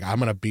door saying like, I'm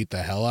going to beat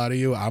the hell out of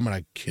you. I'm going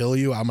to kill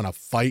you. I'm going to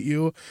fight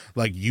you.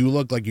 Like, you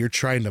look like you're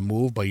trying to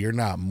move, but you're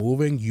not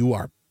moving. You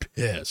are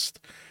pissed.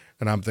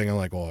 And I'm thinking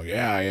like, well,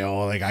 yeah,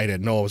 like I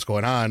didn't know what was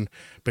going on,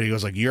 but he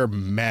goes like, you're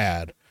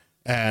mad.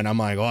 And I'm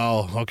like,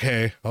 well,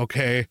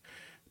 okay.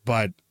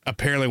 But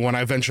apparently when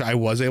I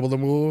was able to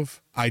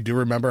move, I do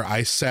remember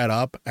I sat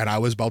up and I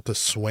was about to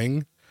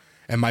swing,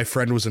 and my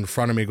friend was in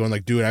front of me going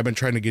like, dude, I've been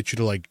trying to get you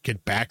to like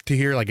get back to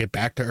here, like get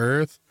back to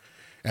earth.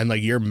 And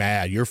like, you're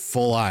mad. You're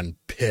full on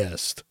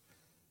pissed.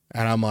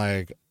 And I'm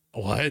like,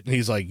 what? And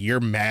he's like, you're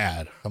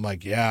mad. I'm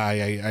like, yeah,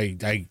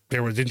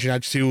 didn't you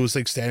not see who was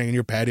like standing in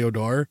your patio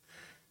door?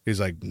 He's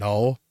like,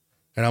 no.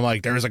 And I'm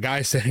like, there was a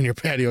guy standing in your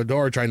patio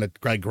door trying to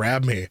like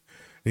grab me. And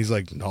he's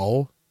like,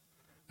 no.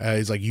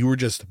 He's like, you were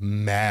just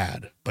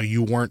mad, but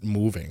you weren't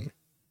moving.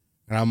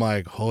 And I'm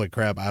like, holy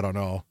crap, I don't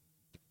know.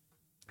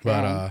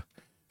 But,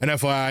 and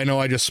FYI, I know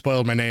I just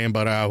spoiled my name,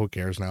 but who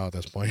cares now at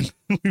this point?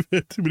 We've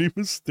had too many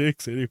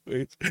mistakes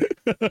anyways.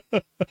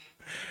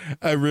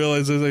 I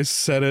realized as I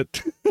said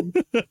it.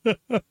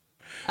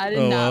 I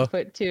did not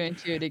put 2 and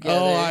 2 together.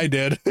 Oh, I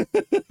did.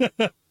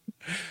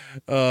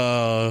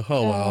 Oh, well.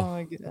 Oh,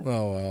 my God.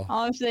 Oh, well.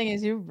 All I'm saying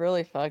is you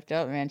really fucked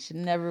up, man. Should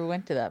never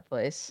went to that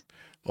place.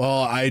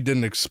 Well, I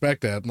didn't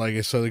expect that, like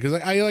I said, because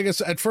I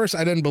said, at first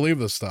I didn't believe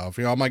this stuff.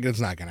 I'm like, it's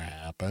not gonna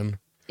happen.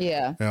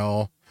 Yeah.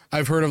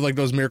 I've heard of like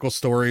those miracle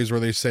stories where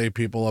they say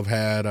people have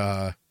had,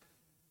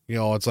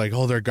 it's like,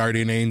 oh, their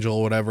guardian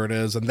angel, whatever it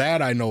is, and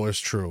that I know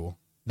is true.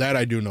 That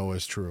I do know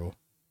is true.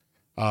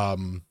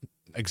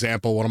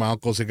 Example: one of my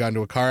uncles had gotten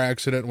into a car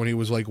accident when he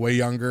was like way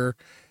younger,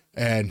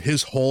 and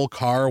his whole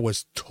car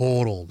was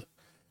totaled.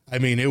 I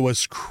mean, it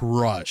was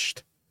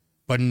crushed.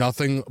 But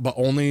the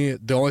only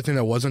thing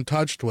that wasn't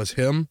touched was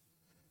him,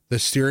 the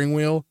steering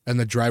wheel, and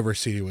the driver's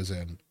seat he was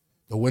in.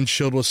 The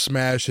windshield was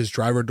smashed. His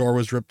driver door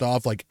was ripped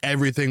off. Like,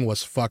 everything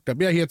was fucked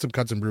up. Yeah, he had some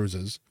cuts and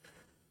bruises,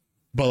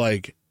 but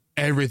like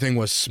everything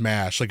was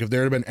smashed. Like, if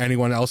there had been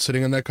anyone else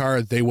sitting in that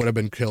car, they would have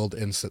been killed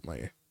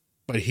instantly.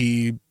 But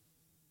he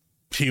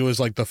was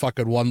like the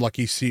fucking one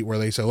lucky seat where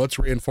they said, let's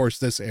reinforce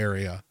this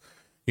area,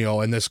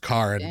 in this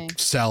car and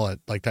sell it,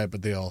 like, type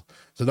of deal.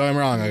 So don't get me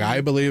wrong, like, I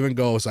believe in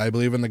ghosts, I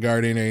believe in the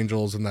guardian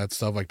angels and that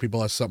stuff. Like,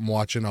 people have something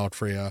watching out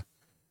for you.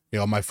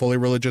 Am I fully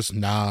religious?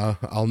 Nah,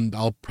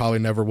 I'll probably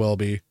never will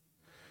be,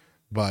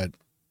 but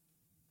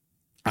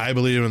I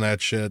believe in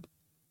that shit.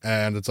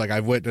 And it's like,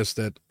 I've witnessed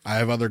it. I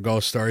have other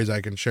ghost stories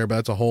I can share, but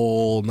that's a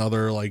whole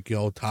nother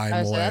time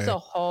away. That's a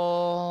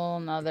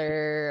whole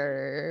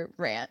nother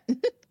rant.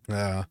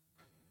 Yeah.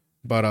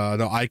 But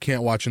no, I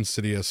can't watch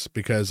Insidious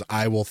because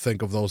I will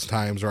think of those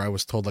times where I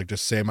was told, like,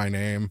 just say my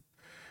name.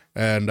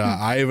 And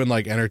I even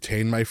like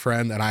entertained my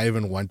friend, and I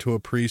even went to a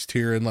priest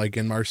here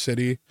in our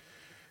city,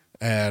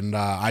 and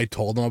I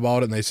told them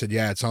about it, and they said,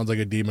 yeah, it sounds like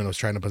a demon was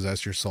trying to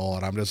possess your soul.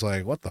 And I'm just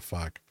like, what the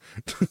fuck?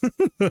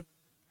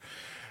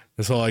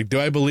 So like,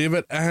 do I believe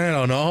it? I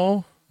don't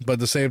know, but at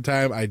the same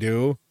time I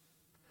do.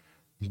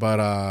 But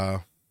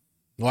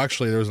well,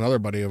 actually there's another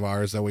buddy of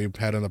ours that we've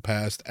had in the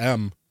past,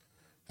 M.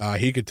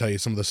 He could tell you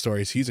some of the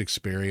stories he's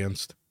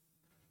experienced,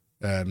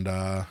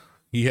 and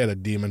he had a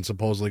demon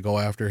supposedly go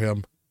after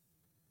him.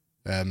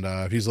 And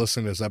if he's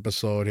listening to this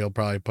episode, he'll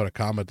probably put a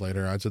comment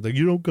later on saying,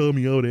 you don't call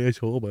me out,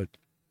 asshole, but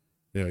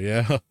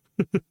yeah.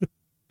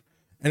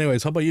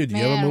 Anyways, how about you? Do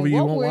you have a movie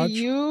you won't watch?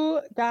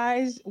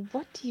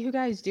 What do you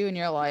guys do in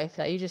your life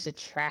that you just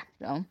attract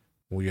them?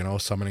 Well,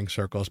 summoning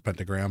circles,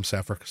 pentagrams,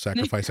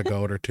 sacrifice a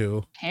goat or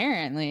two.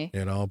 Apparently.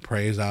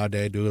 Praise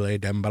Ade Dule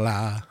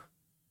Dembala.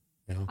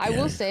 I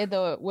will say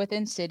though, with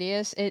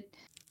Insidious,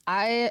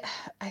 I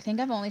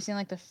think I've only seen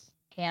like the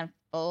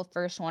handful,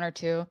 first 1 or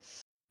 2.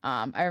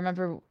 I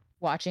remember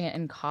watching it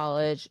in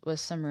college with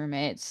some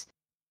roommates,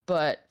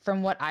 but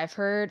from what I've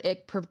heard,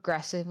 it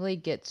progressively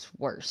gets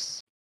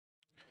worse.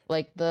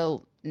 Like, the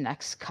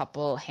next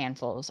couple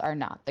handfuls are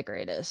not the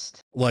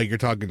greatest. Like, you're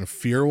talking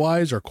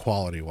fear-wise or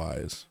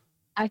quality-wise?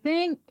 I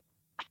think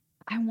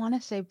I want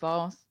to say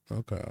both.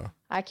 Okay.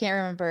 I can't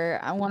remember.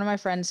 One of my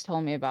friends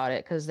told me about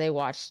it because they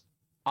watched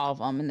all of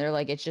them, and they're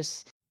like,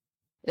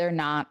 they're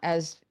not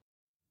as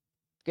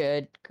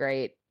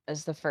great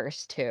as the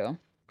first 2.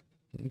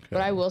 Okay.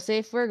 But I will say,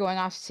 if we're going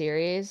off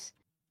series,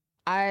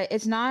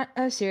 it's not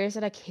a series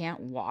that I can't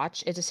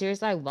watch. It's a series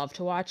that I love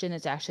to watch, and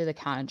it's actually the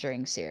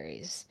Conjuring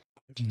series.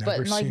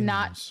 But like,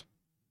 not those.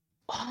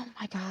 Oh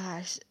my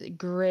gosh,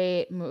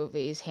 great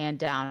movies, hand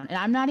down. And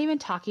I'm not even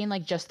talking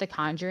like just the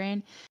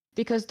Conjuring,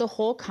 because the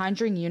whole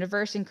Conjuring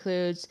universe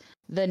includes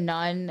The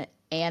Nun,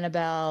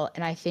 Annabelle,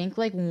 and I think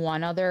like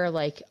one other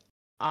like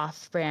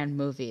off-brand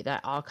movie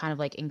that all kind of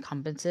like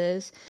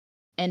encompasses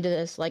into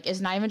this. Like, it's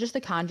not even just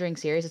the Conjuring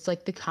series, it's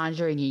like the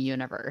Conjuring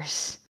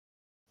universe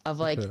of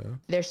like,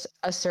 there's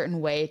a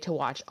certain way to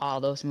watch all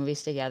those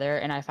movies together,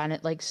 and I find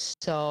it like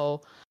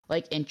so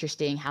like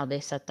interesting how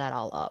they set that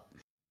all up.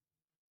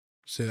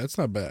 See, that's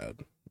not bad.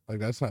 Like,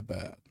 that's not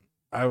bad.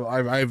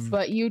 I've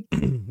but you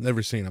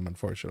never seen them,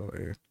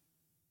 unfortunately.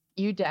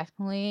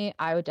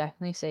 I would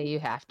definitely say you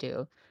have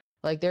to.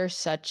 Like, there's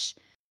such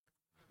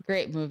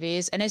great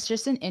movies, and it's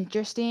just an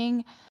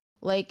interesting,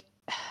 like,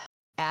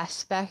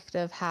 aspect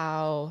of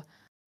how,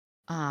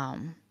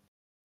 um,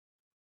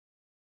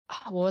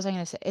 what was I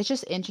gonna say? It's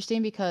just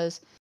interesting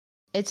because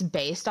it's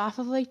based off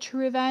of like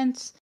true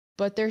events,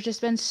 but there's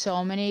just been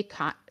so many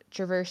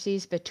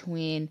controversies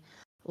between,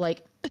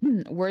 like,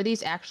 were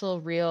these actual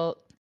real,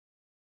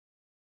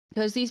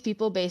 because these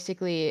people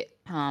basically,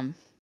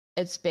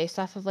 it's based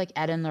off of like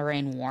Ed and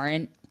Lorraine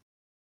Warren,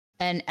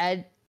 and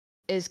Ed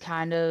is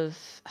kind of,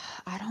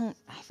 I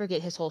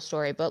forget his whole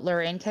story, but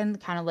Lorraine can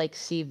kind of like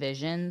see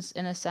visions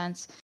in a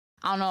sense.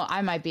 I don't know,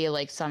 I might be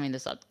like summing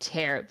this up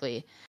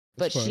terribly, It's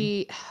but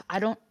fun. I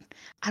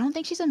don't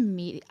think she's a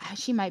medium.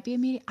 She might be a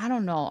medium. I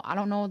don't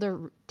know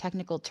the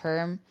technical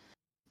term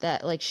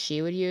that like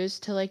she would use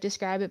to like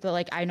describe it, but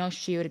like I know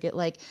she would get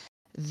like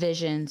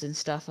visions and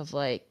stuff of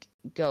like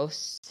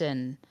ghosts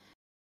and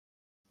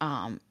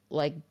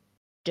like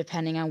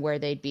depending on where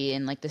they'd be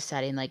in like the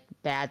setting, like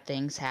bad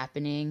things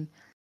happening.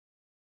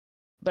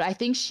 But I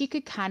think she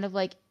could kind of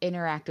like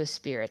interact with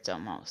spirits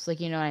almost. Like,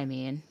 you know what I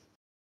mean?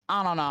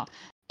 I don't know.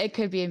 It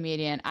could be a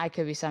medium. I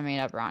could be summing it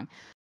up wrong.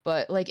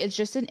 But like it's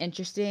just an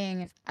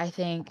interesting, I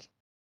think,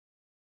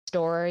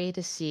 story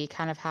to see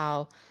kind of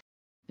how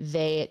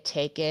they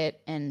take it.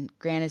 And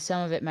granted,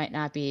 some of it might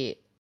not be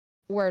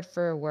word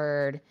for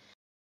word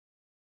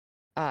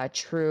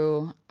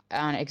true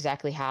on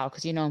exactly how,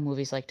 because you know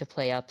movies like to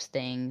play up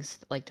things,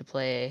 like to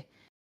play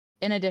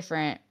in a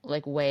different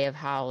like way of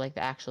how like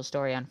the actual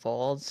story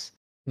unfolds.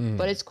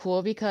 But Mm. it's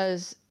cool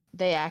because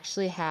they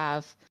actually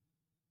have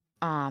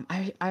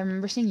I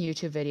remember seeing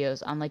YouTube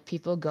videos on like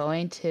people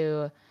going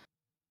to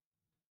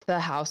the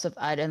house of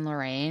Ed and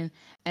Lorraine,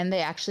 and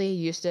they actually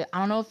used to, I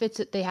don't know if it's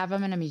they have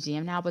them in a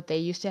museum now, but they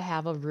used to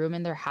have a room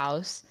in their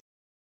house.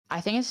 I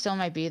think it still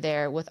might be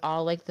there with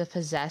all like the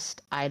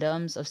possessed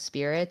items of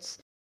spirits.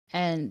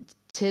 And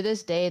to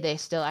this day they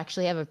still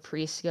actually have a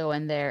priest go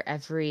in there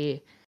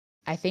every,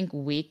 I think,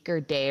 week or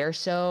day or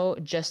so,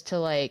 just to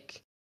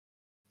like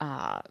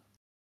uh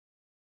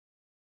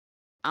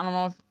I don't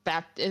know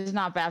if is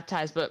not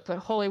baptized, but put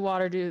holy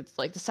water, do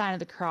like the sign of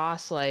the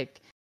cross,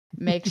 like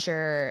make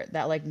sure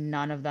that like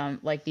none of them,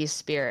 like these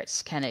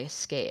spirits, can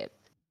escape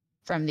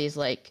from these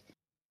like,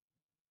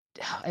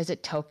 is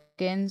it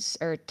tokens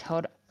or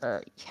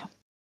or yeah.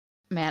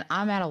 Man,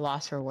 I'm at a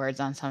loss for words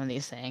on some of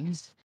these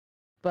things.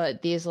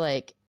 But these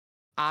like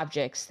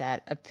objects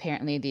that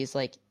apparently these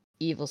like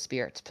evil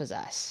spirits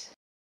possess.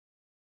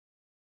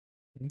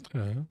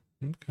 Okay.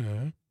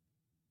 Okay.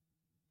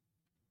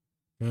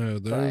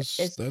 But That's.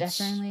 Oh, go it's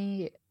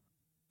ahead.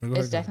 Go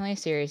ahead. definitely a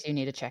series you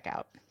need to check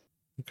out.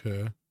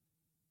 Okay.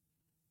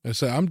 I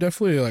say I'm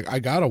definitely like I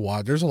gotta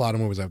watch. There's a lot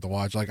of movies I have to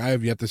watch. Like I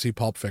have yet to see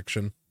Pulp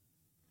Fiction.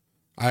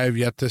 I have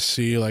yet to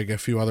see like a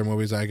few other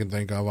movies I can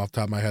think of off the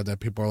top of my head that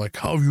people are like,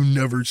 "How have you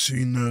never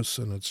seen this?"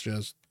 And it's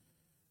just,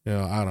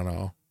 I don't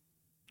know.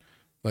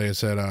 Like I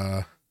said,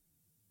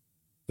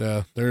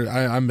 yeah,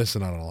 I'm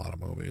missing out on a lot of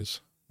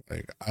movies.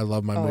 Like I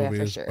love my Oh yeah, for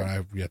movies, but sure.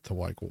 I've yet to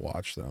like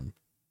watch them.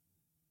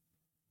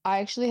 I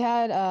actually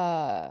had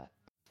a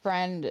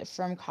friend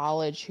from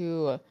college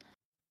who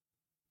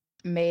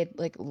made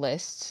like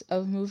lists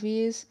of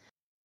movies,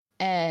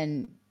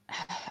 and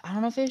I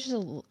don't know if it was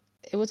just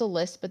it was a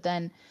list, but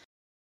then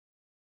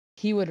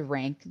he would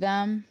rank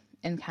them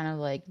in kind of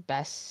like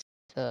best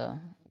to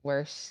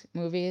worst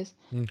movies.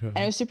 And it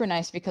Okay. was super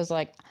nice because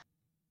like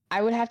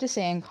I would have to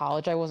say in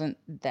college I wasn't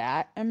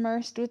that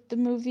immersed with the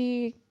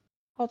movie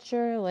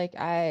culture. Like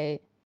I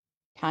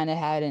kind of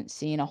hadn't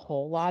seen a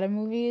whole lot of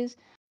movies.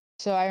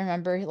 So I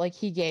remember like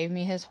he gave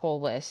me his whole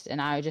list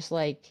and I would just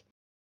like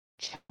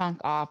chunk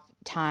off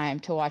time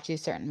to watch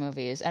these certain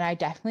movies. And I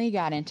definitely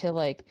got into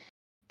like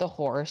the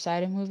horror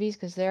side of movies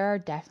because there are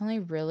definitely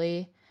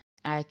really,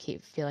 I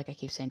keep feel like I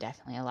keep saying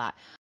definitely a lot,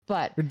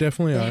 but You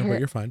definitely are, but there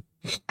you're fine.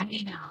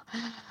 I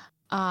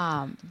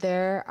know.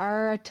 There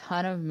are a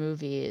ton of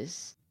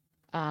movies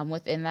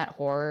within that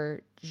horror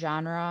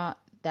genre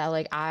that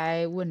like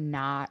I would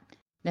not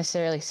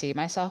necessarily see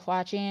myself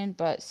watching,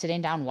 but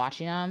sitting down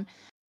watching them,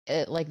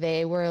 it like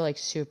they were like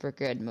super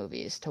good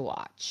movies to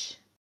watch.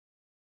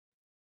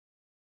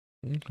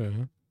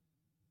 Okay.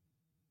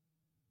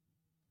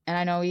 And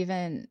I know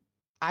even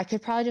I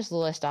could probably just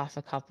list off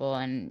a couple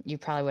and you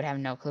probably would have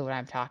no clue what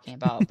I'm talking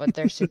about, but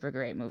they're super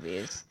great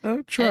movies. I'll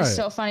And it's try it.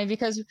 so funny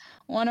because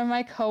one of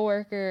my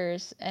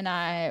coworkers and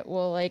I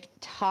will like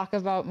talk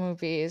about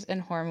movies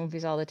and horror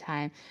movies all the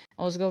time. And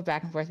we'll just go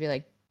back and forth, be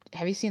like,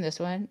 have you seen this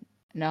one?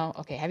 No.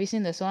 Okay. Have you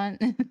seen this one?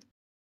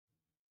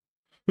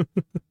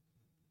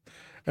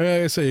 I mean,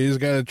 like I say, you just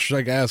gotta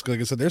like ask. Like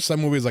I said, there's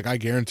some movies like I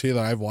guarantee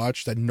that I've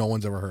watched that no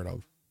one's ever heard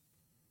of.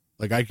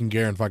 Like I can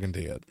guarantee fucking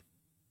it.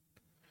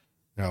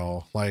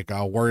 Like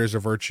Warriors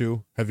of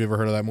Virtue. Have you ever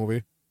heard of that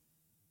movie?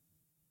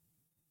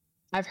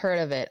 I've heard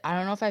of it. I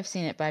don't know if I've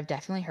seen it, but I've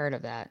definitely heard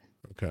of that.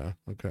 Okay.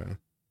 Okay.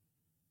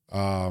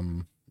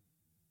 Um,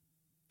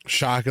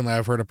 Shockingly,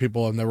 I've heard of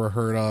people I've never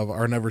heard of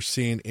or never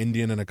seen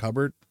Indian in a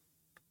Cupboard.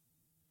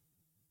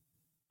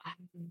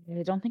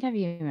 I don't think I've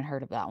even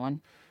heard of that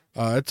one.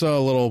 It's a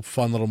little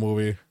fun little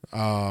movie.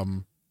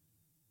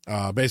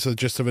 Basically the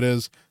gist of it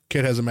is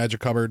kid has a magic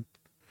cupboard,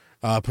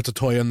 puts a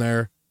toy in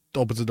there,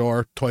 opens the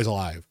door, toy's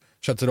alive.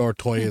 Shuts the door,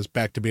 toy is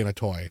back to being a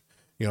toy.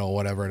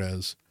 Whatever it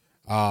is.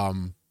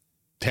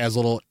 Has a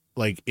little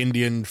like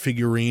Indian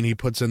figurine he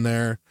puts in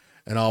there,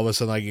 and all of a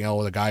sudden, like,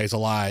 the guy is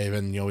alive,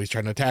 and he's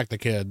trying to attack the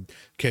kid.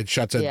 Kid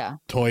shuts it, Yeah.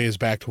 toy is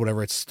back to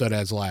whatever it stood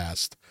as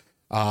last.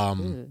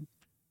 Ooh.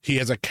 He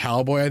has a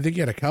cowboy. I think he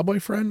had a cowboy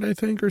friend, I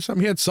think, or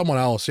something. He had someone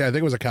else. Yeah, I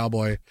think it was a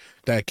cowboy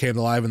that came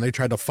to life, and they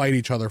tried to fight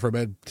each other for a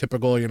bit.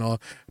 Typical,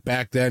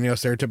 back then,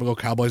 stereotypical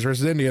cowboys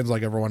versus Indians,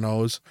 like everyone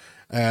knows.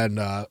 And,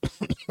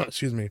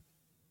 excuse me.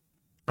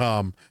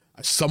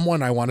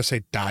 Someone, I want to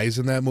say, dies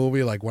in that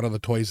movie. Like, one of the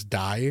toys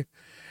die.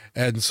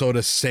 And so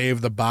to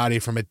save the body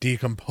from it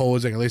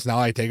decomposing, at least now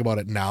I think about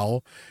it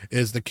now,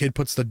 is the kid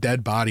puts the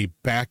dead body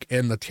back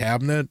in the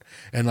cabinet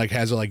and like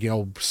has it like,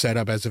 set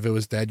up as if it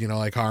was dead,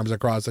 like arms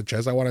across the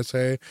chest, I want to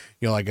say,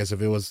 like as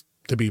if it was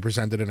to be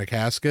presented in a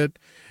casket.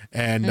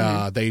 And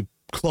they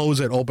close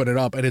it, open it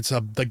up, and it's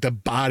like the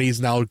body's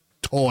now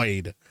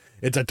toyed.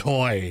 It's a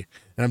toy.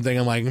 And I'm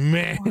thinking like,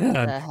 man,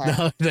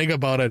 now I think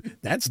about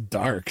it, that's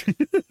dark.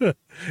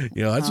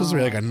 That's supposed to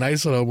be like a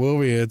nice little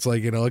movie. It's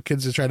like, a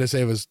kid's just trying to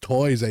save his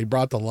toys that he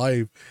brought to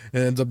life.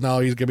 And ends up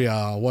now he's going to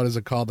be what is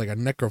it called? Like a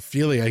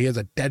necrophilia. He has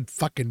a dead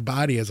fucking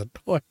body as a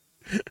toy.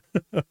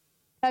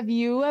 Have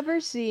you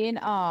ever seen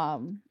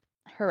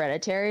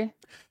Hereditary?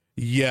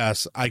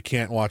 Yes, I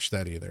can't watch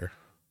that either.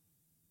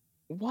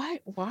 What?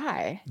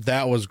 Why?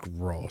 That was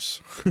gross.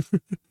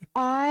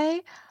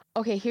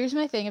 Okay, here's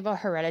my thing about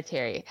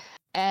Hereditary.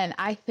 And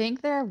I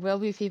think there will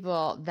be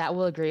people that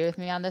will agree with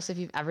me on this if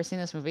you've ever seen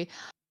this movie.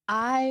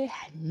 I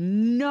had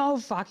no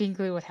fucking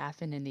clue what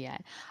happened in the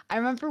end. I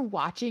remember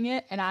watching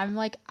it and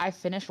I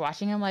finished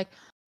watching it, I'm like,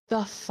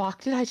 the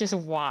fuck did I just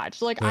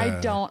watch? Like, I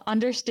don't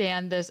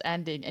understand this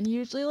ending. And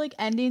usually, like,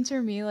 endings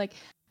for me, like,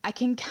 I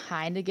can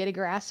kind of get a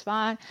grasp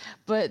on.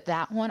 But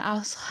that one, I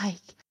was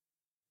like,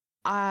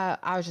 I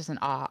was just in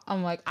awe.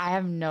 I'm like, I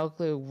have no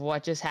clue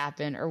what just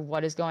happened or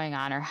what is going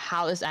on or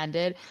how this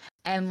ended.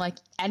 And like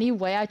any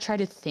way I tried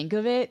to think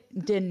of it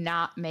did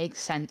not make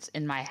sense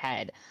in my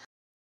head.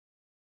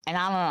 And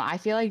I don't know. I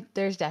feel like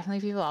there's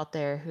definitely people out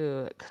there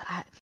who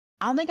I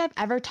don't think I've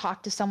ever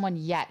talked to someone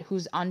yet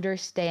who's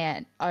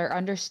understood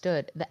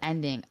the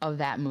ending of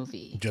that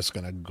movie. Just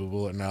gonna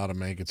Google it now to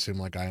make it seem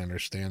like I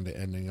understand the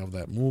ending of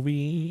that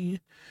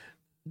movie.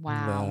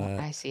 Wow,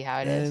 I see how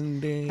it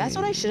is. That's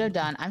what I should have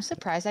done. I'm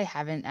surprised I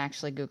haven't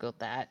actually Googled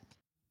that.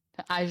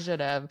 I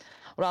should have.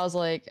 But I was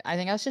like,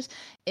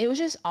 it was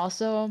just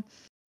also,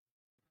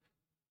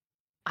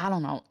 I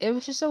don't know. It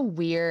was just a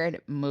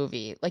weird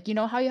movie. Like, you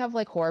know how you have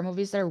like horror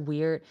movies that are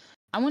weird?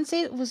 I wouldn't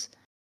say it was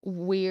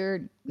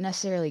weird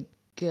necessarily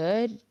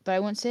good, but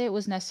I wouldn't say it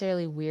was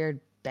necessarily weird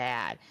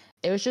bad.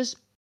 It was just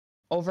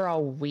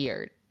overall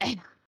weird.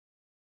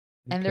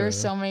 And there were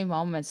so many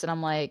moments that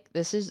I'm like,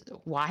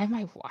 why am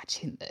I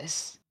watching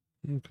this?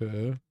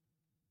 Okay.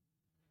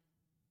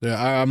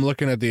 Yeah, I'm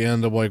looking at the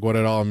end of like what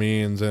it all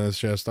means, and it's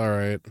just all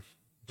right.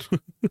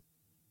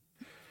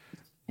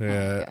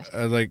 Yeah,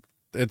 like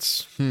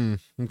it's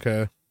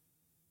okay.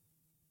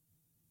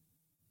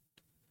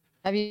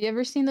 Have you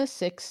ever seen The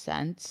Sixth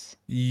Sense?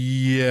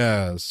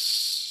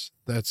 Yes,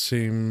 that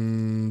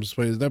seems.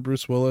 Wait, is that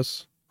Bruce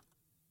Willis?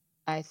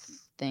 I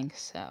think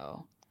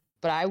so.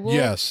 But I will.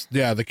 Yes,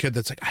 yeah, the kid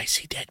that's like, I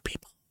see dead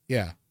people.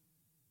 Yeah.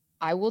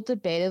 I will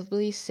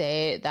debatably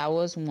say that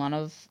was one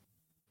of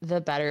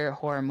the better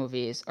horror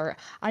movies. Or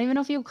I don't even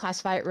know if you would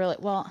classify it really.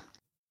 Well,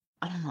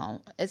 I don't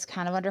know. It's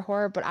kind of under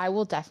horror, but I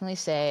will definitely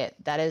say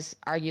that is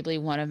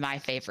arguably one of my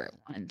favorite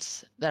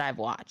ones that I've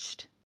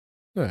watched.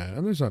 Yeah,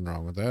 and there's nothing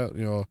wrong with that.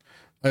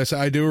 Like I said,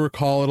 I do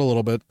recall it a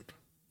little bit.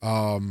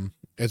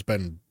 It's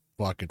been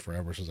fucking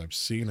forever since I've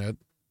seen it.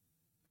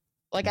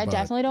 Like,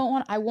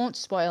 I won't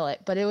spoil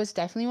it, but it was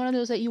definitely one of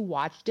those that you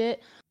watched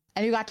it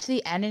and you got to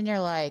the end and you're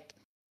like,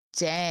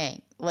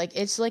 dang, like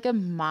it's like a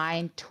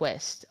mind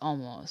twist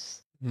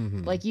almost.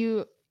 Mm-hmm. Like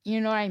you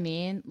know what I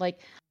mean? Like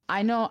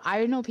I know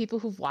people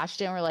who've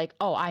watched it and were like,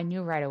 oh, I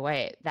knew right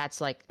away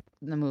that's like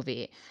the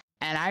movie.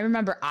 And I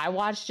remember I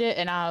watched it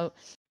and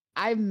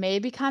I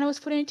maybe kind of was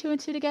putting two and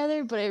two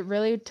together, but it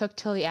really took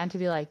till the end to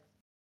be like,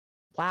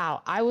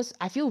 wow,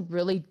 I feel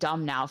really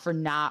dumb now for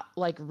not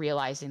like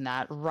realizing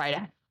that right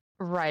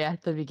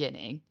at the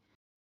beginning.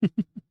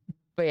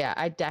 But yeah,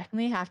 I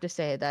definitely have to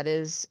say that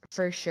is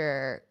for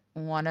sure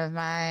one of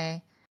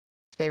my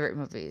favorite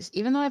movies.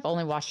 Even though I've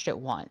only watched it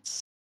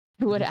once,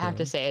 I would have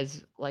to say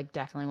is like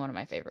definitely one of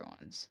my favorite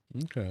ones.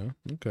 Okay.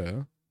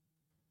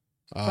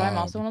 But I'm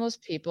also one of those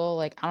people,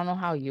 like, I don't know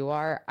how you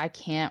are. I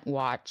can't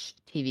watch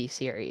TV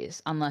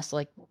series unless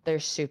like they're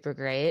super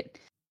great.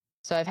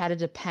 So I've had to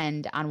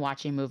depend on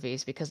watching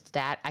movies because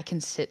that I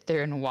can sit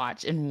there and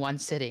watch in one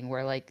sitting,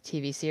 where like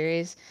TV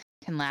series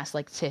can last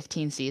like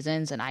 15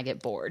 seasons and I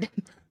get bored.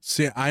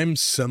 See, I'm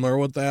similar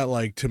with that.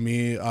 Like to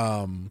me,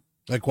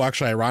 like, well,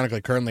 actually,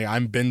 ironically, currently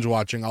I'm binge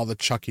watching all the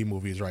Chucky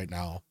movies right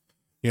now.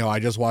 You know, I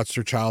just watched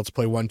through Child's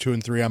Play 1, 2,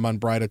 and 3. I'm on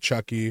Bride of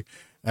Chucky.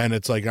 And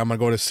it's like, I'm going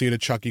to go to Seed of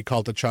Chucky,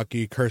 Cult of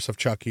Chucky, Curse of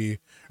Chucky.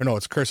 Or no,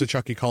 it's Curse of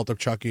Chucky, Cult of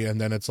Chucky. And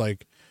then it's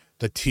like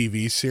the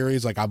TV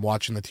series. Like, I'm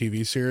watching the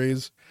TV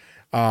series.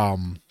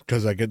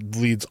 Because like it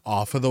leads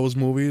off of those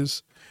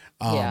movies.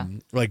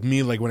 Like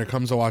me, like when it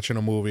comes to watching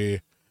a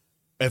movie,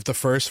 if the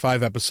first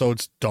 5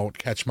 episodes don't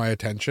catch my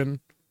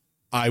attention,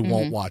 I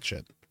won't watch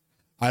it.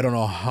 I don't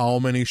know how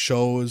many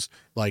shows,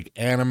 like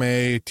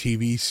anime,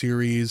 TV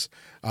series,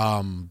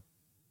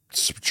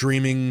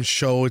 streaming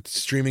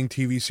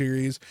TV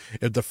series.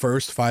 If the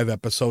first 5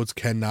 episodes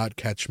cannot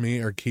catch me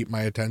or keep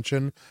my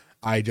attention,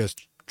 I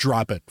just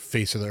drop it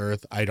face of the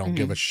earth. I don't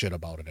give a shit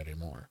about it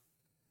anymore.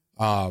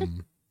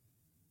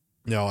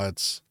 You know,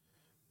 it's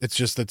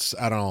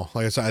I don't know.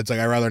 Like I said, it's like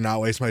I'd rather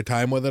not waste my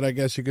time with it, I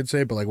guess you could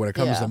say. But like when it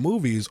comes to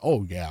movies,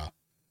 oh yeah.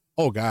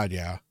 Oh God,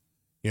 yeah.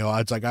 You know,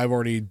 it's like I've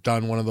already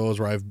done one of those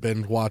where I've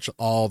been watch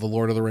all the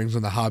Lord of the Rings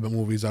and the Hobbit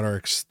movies that are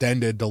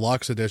extended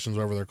deluxe editions,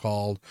 whatever they're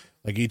called.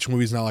 Like each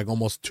movie's now like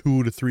almost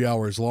 2 to 3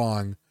 hours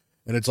long.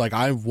 And it's like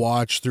I've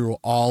watched through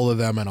all of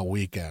them in a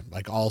weekend,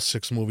 like all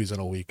 6 movies in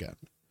a weekend.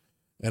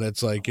 And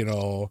it's like, you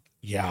know,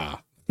 yeah.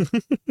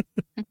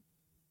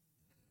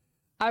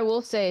 I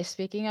will say,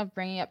 speaking of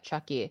bringing up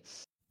Chucky,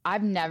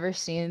 I've never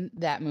seen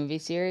that movie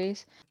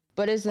series,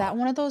 but is that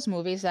one of those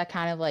movies that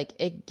kind of like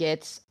it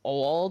gets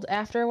old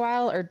after a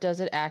while, or does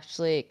it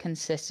actually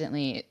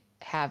consistently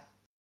have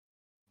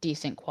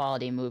decent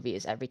quality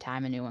movies every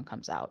time a new one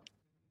comes out?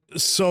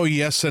 So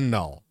yes and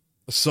no.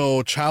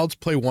 So Child's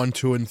Play 1,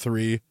 2, and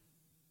 3,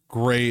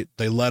 great.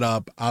 They let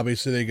up.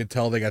 Obviously, they could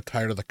tell they got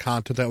tired of the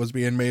content that was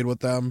being made with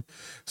them,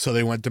 so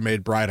they went to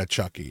made Bride of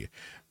Chucky.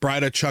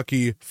 Bride of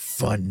Chucky,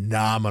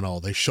 phenomenal.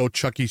 They show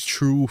Chucky's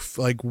true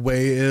like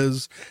way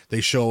is. They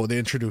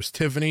introduce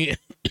Tiffany,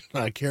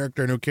 new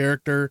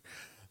character.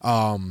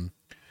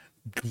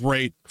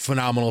 Great,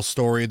 phenomenal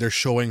story. They're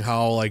showing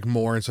how like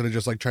more instead of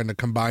just like trying to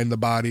combine the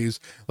bodies.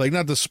 Like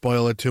not to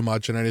spoil it too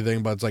much and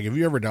anything, but it's like if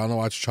you ever down to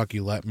watch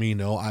Chucky, let me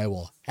know. I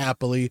will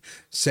happily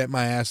sit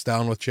my ass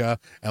down with you,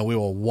 and we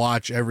will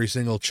watch every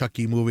single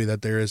Chucky movie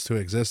that there is to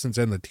existence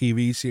in the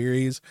TV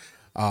series.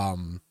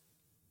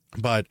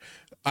 But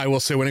I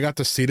will say when it got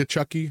to Seed of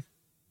Chucky,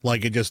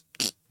 like it just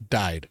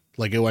died.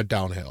 Like it went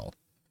downhill.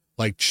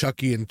 Like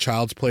Chucky and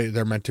Child's Play,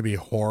 they're meant to be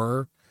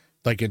horror,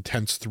 like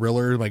intense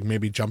thriller, like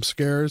maybe jump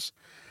scares.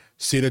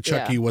 Seed of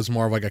Chucky was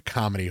more of like a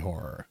comedy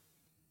horror.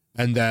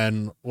 And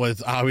then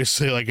with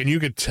obviously like, and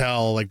you could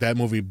tell like that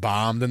movie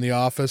bombed in The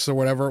Office or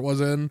whatever it was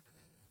in,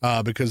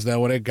 because then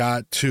when it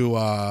got to,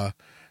 I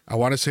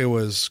want to say it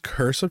was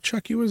Curse of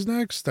Chucky was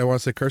next. I want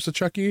to say Curse of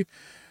Chucky.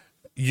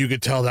 You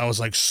could tell that was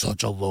like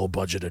such a low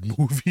budgeted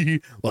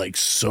movie, like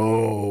so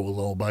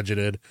low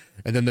budgeted.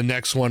 And then the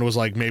next one was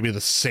like maybe the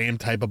same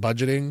type of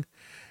budgeting.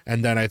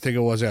 And then I think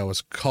it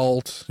was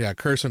Cult. Yeah,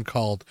 Curse and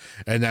Cult.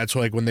 And that's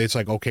like when it's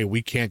like, okay,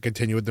 we can't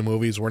continue with the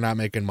movies. We're not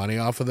making money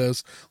off of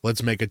this.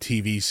 Let's make a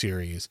TV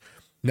series.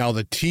 Now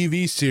the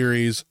TV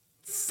series,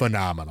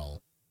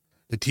 phenomenal.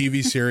 The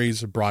TV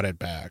series brought it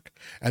back.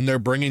 And they're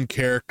bringing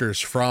characters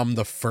from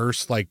the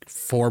first like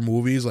 4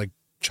 movies, like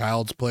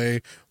Child's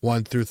Play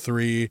 1 through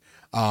 3,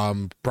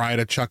 Bride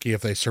of Chucky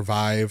if they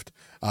survived,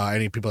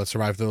 any people that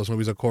survived those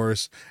movies, of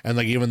course, and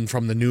like even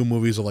from the new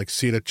movies of like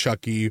Seed of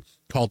Chucky,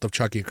 Cult of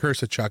Chucky,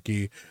 Curse of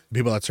Chucky,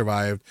 people that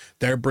survived,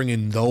 they're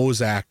bringing those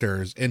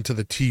actors into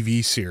the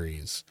TV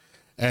series,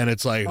 and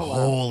it's like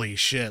holy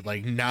shit,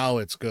 like now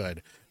it's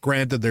good.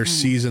 Granted, their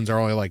seasons are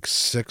only like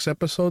 6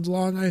 episodes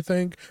long, I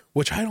think,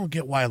 which I don't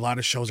get why a lot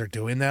of shows are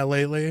doing that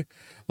lately.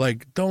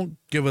 Like, don't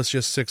give us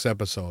just 6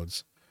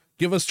 episodes.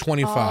 Give us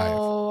 25.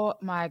 Oh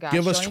my gosh.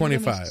 Give us don't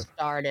 25. Even get me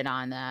started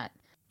on that.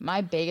 My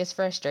biggest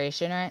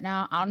frustration right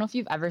now, I don't know if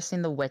you've ever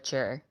seen The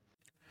Witcher.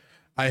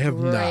 I have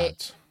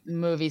not.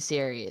 Movie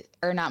series,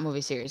 or not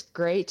movie series,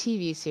 great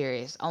TV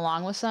series,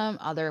 along with some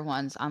other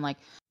ones on like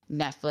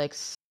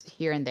Netflix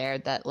here and there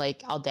that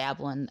like I'll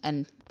dabble in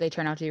and they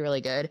turn out to be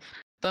really good.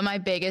 But my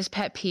biggest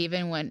pet peeve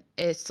in when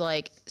it's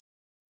like,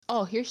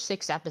 oh, here's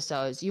 6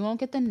 episodes. You won't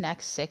get the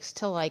next 6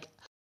 till like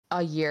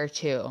a year or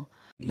 2.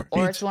 Right.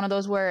 Or it's one of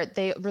those where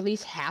they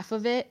release half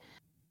of it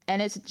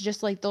and it's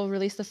just like they'll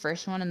release the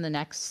first one in the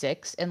next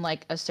 6 in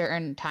like a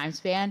certain time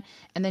span,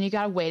 and then you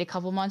gotta wait a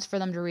couple months for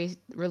them to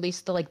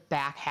release the like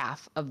back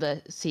half of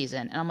the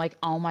season. And I'm like,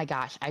 oh my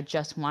gosh, I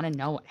just want to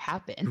know what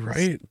happened.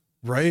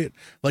 Right.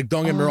 Like,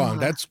 don't get me wrong,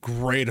 that's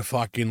great at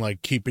fucking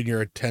like keeping your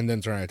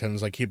attendance,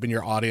 like keeping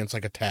your audience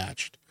like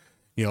attached.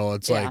 You know,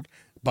 it's like,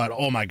 but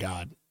oh my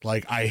God,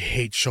 like I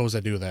hate shows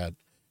that do that.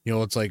 You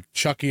know, it's like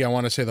Chucky, I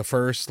want to say the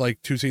first like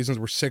 2 seasons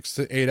were 6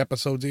 to 8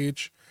 episodes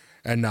each.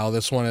 And now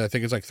this one, I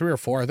think it's like 3 or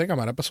 4. I think I'm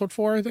on episode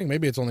 4. I think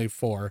maybe it's only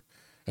 4.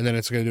 And then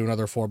it's going to do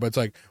another 4. But it's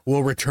like,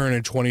 we'll return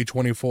in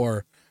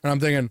 2024. And I'm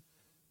thinking,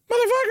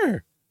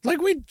 motherfucker,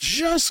 like we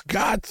just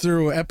got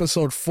through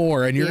episode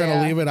 4 and you're going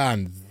to leave it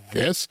on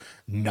this?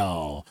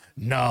 No.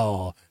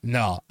 I'm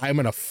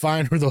going to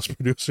find where those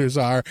producers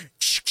are.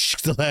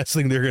 the last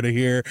thing they're gonna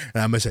hear,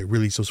 and I'm gonna say,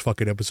 release those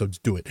fucking episodes,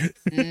 do it.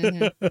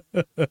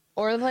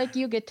 Or like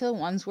you get to the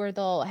ones where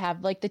they'll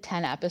have like the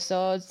 10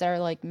 episodes that are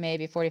like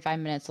maybe 45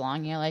 minutes long.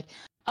 And you're like,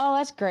 oh,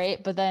 that's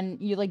great. But then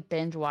you like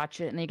binge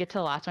watch it and you get to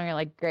the last one. You're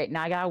like, great.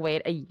 Now I gotta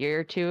wait a year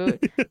or two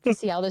to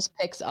see how this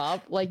picks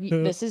up. Like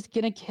this is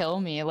gonna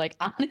kill me. Like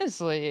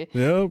honestly.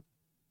 Yep.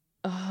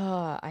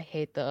 Oh, I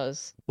hate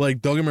those.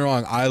 Like, don't get me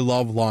wrong, I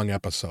love long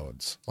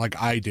episodes.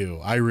 Like I do.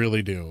 I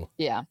really do.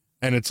 Yeah.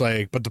 And it's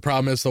like, but the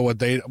problem is though, what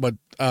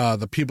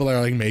the people that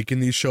are like making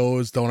these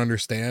shows don't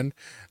understand.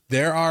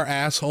 There are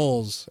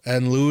assholes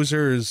and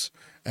losers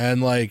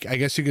and like, I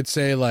guess you could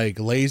say like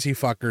lazy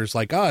fuckers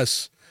like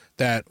us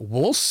that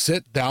will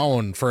sit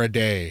down for a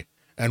day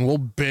and we'll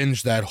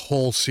binge that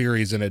whole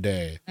series in a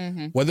day.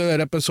 Mm-hmm. Whether that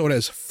episode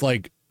is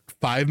like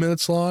 5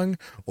 minutes long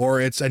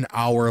or it's an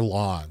hour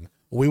long,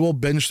 we will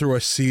binge through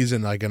a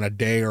season like in a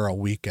day or a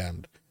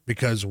weekend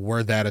because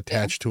we're that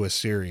attached to a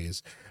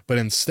series. But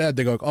instead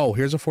they go, oh,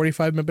 here's a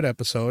 45-minute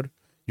episode.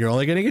 You're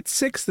only going to get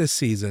 6 this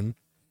season.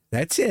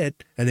 That's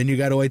it. And then you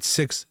got to wait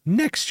 6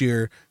 next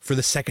year for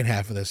the second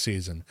half of the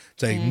season.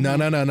 It's like,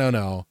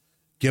 no.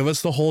 Give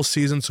us the whole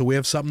season so we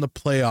have something to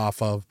play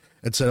off of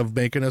instead of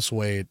making us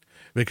wait.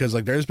 Because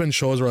like there's been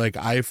shows where like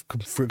I've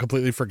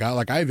completely forgot.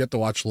 Like I've yet to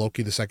watch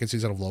Loki, the second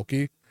season of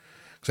Loki.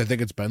 Because I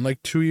think it's been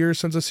like 2 years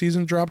since a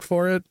season dropped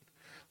for it.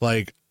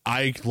 Like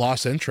I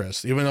lost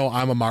interest, even though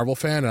I'm a Marvel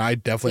fan and I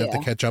definitely have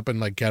to catch up and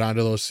like get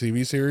onto those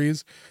TV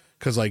series.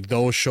 Because like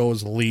those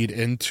shows lead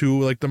into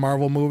like the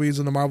Marvel movies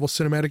and the Marvel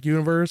Cinematic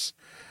Universe.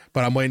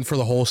 But I'm waiting for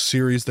the whole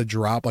series to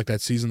drop, like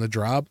that season to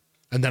drop.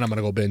 And then I'm going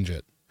to go binge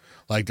it.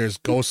 Like there's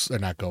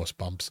Goosebumps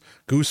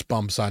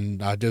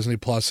on Disney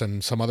Plus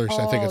and some others.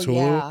 I think it's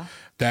Hulu. Yeah.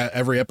 That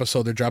every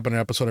episode, they're dropping an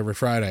episode every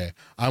Friday.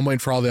 I'm waiting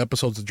for all the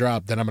episodes to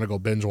drop. Then I'm going to go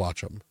binge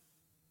watch them.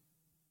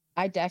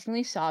 I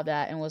definitely saw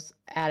that and was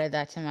added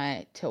that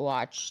to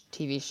watch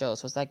TV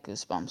shows was that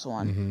Goosebumps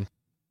one. Mm-hmm.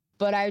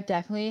 But I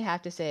definitely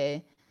have to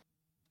say,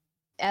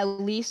 at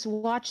least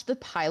watch the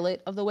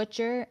pilot of The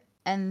Witcher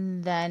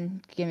and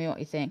then give me what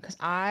you think.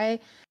 Because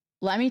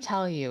let me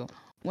tell you,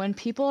 when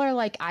people are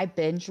like, I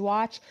binge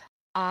watched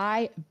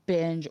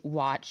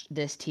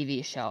this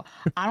TV show.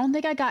 I don't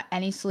think I got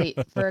any sleep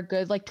for a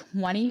good like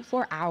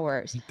 24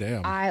 hours.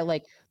 Damn. I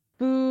like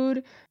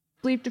food,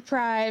 sleep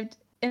deprived,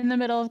 in the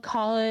middle of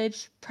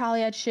college,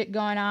 probably had shit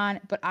going on,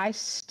 but I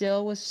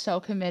still was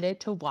so committed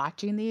to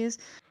watching these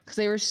because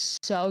they were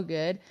so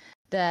good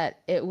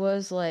that it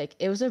was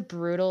a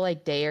brutal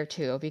like day or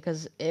two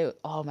because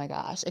oh my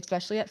gosh,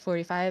 especially at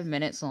 45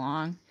 minutes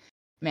long.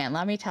 Man,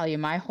 let me tell you,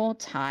 my whole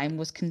time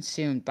was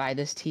consumed by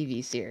this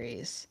TV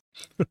series.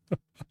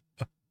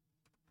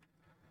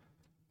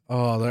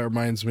 Oh, that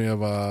reminds me of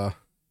what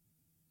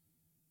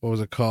was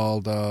it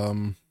called?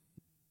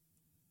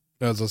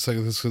 As I was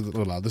saying, this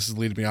is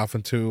leading me off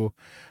into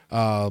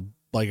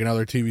like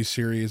another TV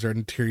series or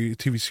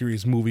TV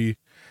series movie.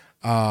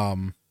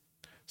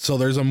 So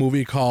there's a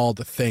movie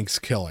called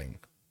Thanksgiving,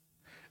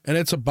 and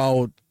it's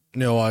about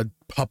a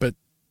puppet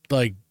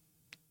like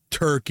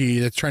turkey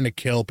that's trying to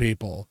kill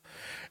people,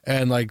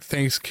 and like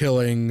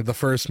Thanksgiving, the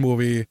first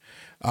movie,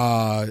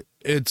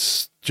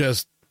 it's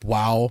just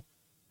wow,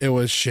 it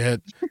was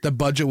shit. The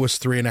budget was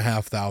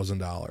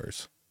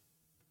 $3,500.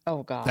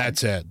 Oh God.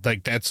 That's it.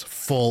 Like that's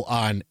full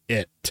on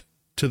it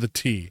to the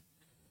T.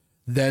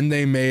 Then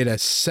they made a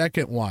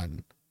second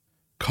one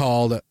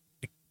called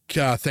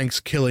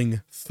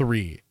Thanksgiving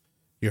 3.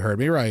 You heard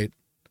me right.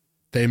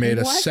 They made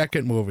a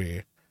second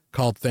movie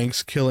called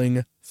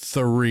Thanksgiving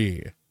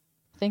 3. I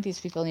think these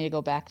people need to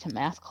go back to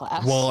math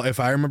class. Well, if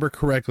I remember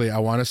correctly, I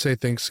want to say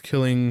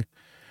Thanksgiving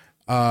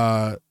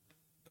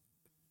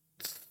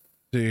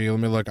see, let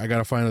me look. I got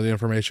to find out the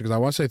information because I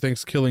want to say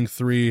Thanksgiving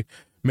 3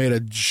 made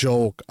a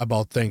joke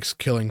about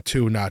Thanksgiving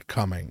 2 not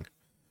coming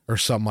or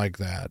something like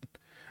that.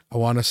 I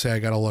want to say I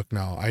got to look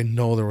now. I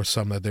know there was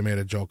some that they made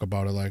a joke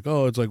about it. Like,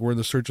 oh, it's like we're in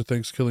the search of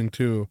Thanksgiving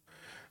 2.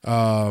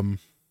 Oh,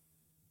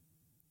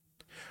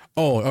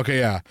 okay.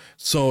 Yeah.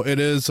 So it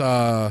is,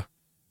 a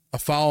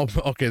foul.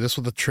 Okay. This is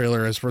what the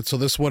trailer is for. So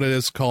this is what it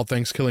is called.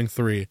 Thanksgiving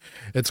 3.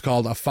 It's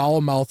called a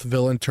foul-mouthed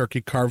villain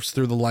turkey carves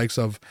through the likes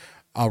of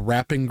a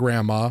rapping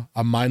grandma,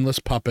 a mindless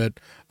puppet,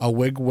 a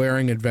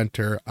wig-wearing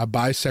inventor, a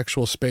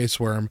bisexual space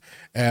worm,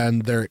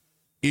 and their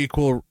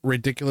equal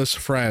ridiculous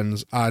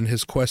friends on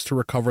his quest to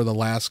recover the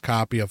last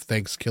copy of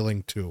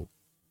Thanksgiving 2.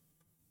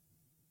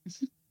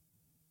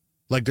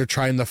 Like they're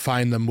trying to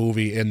find the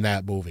movie in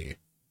that movie.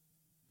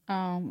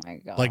 Oh my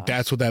God. Like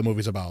that's what that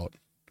movie's about.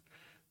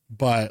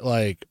 But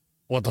like,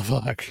 what the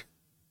fuck?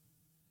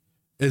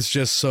 It's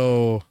just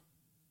so...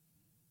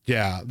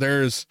 Yeah,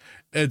 it's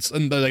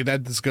like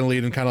that's going to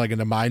lead in kind of like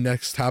into my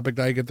next topic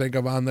that I could think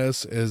of on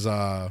this is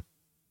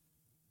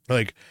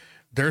like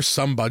there's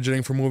some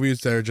budgeting for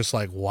movies that are just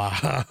like,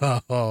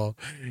 wow,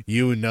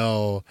 you're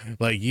not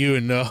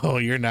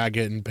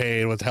getting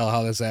paid with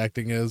how this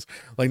acting is.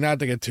 Like, not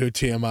to get too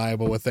TMI,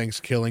 but with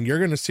Thanksgiving, you're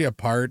going to see a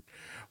part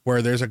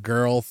where there's a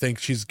girl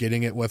thinks she's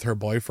getting it with her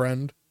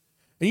boyfriend,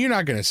 and you're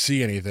not going to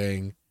see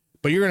anything,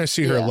 but you're gonna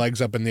see her Yeah.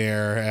 legs up in the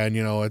air, and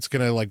you know it's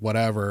gonna like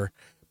whatever.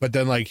 But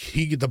then like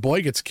the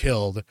boy gets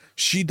killed.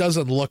 She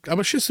doesn't look. I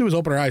mean, she was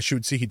open her eyes, she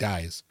would see he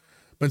dies.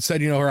 But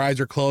instead, you know, her eyes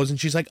are closed, and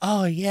she's like,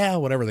 "Oh yeah,"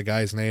 whatever the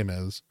guy's name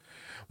is.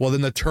 Well,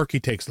 then the turkey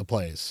takes the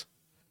place.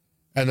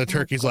 And the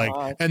turkey's like,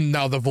 God. and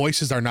now the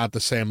voices are not the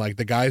same. Like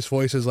the guy's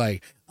voice is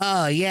like,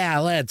 "Oh yeah,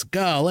 let's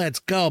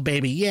go,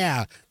 baby,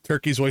 yeah."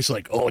 Turkey's voice is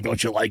like, "Oh,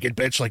 don't you like it,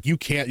 bitch?" Like you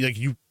can't, like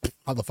you,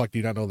 how the fuck do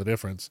you not know the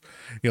difference?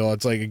 You know,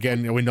 it's like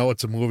again, we know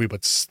it's a movie,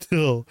 but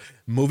still,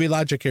 movie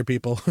logic here,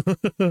 people.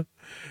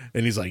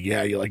 And he's like,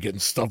 "Yeah, you like getting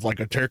stuffed like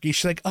a turkey?"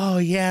 She's like, "Oh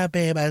yeah,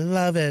 babe, I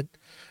love it."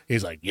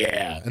 He's like,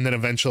 "Yeah," and then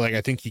eventually, like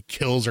I think he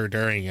kills her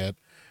during it,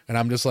 and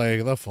I'm just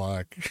like, the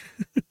fuck.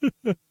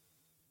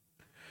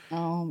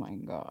 Oh my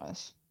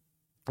gosh.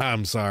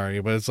 I'm sorry,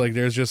 but it's like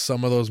there's just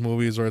some of those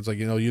movies where it's like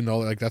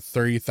like that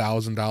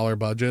 $30,000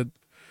 budget.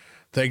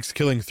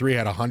 Thanksgiving 3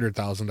 had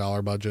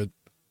 $100,000 budget,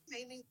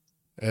 and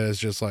it's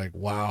just like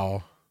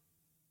wow.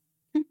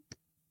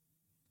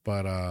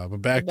 But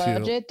back The to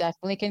budget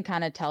definitely can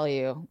kind of tell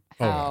you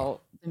Oh, yeah.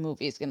 how the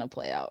movie's gonna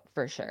play out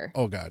for sure.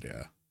 oh god,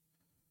 yeah.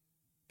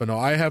 But no,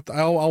 I have to.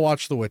 I'll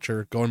watch The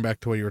Witcher. Going back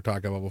to what you were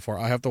talking about before,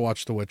 I have to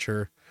watch The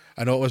Witcher.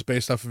 I know it was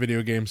based off a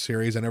video game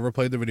series. I never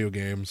played the video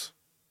games,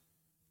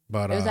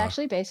 but It was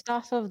actually based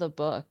off of the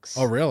books.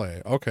 oh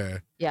really? Okay.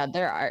 Yeah,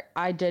 there are.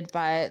 I did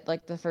buy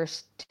like the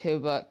first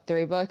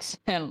three books,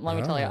 and let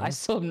me tell you, I Oh.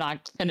 still have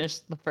not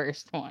finished the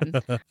first one.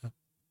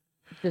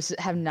 Just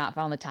have not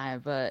found the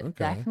time, but Okay.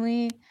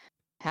 definitely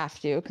have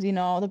to, because you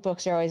know the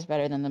books are always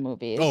better than the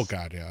movies. Oh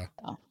god, yeah.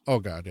 So. Oh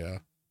god, yeah.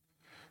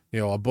 You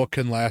know, a book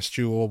can last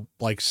you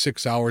like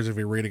 6 hours if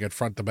you're reading it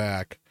front to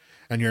back,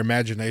 and your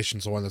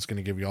imagination's the one that's going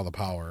to give you all the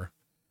power.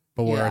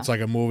 But where Yeah. it's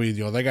like a movie,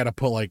 you know, they got to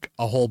put like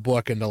a whole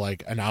book into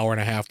like an hour and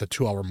a half to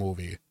 2 hour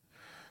movie.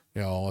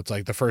 You know, it's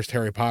like the first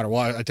Harry Potter.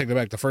 Well, I take it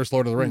back. The first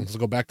Lord of the Rings. Let's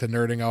go back to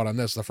nerding out on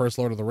this. The first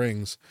Lord of the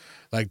Rings,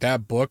 like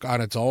that book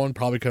on its own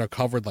probably could have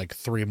covered like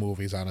 3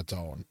 movies on its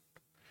own,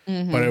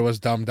 Mhm. but it was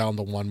dumbed down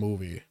to 1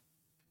 movie.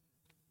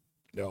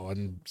 You know,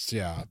 and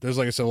yeah, there's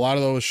like I said, a lot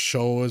of those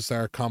shows that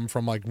are come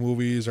from like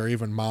movies or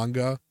even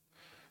manga.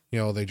 You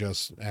know, they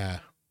just they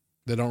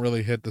don't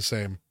really hit the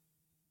same.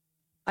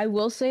 I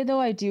will say though,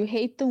 I do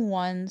hate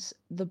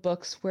the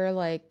books where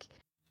like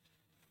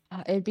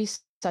it'd be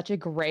such a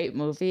great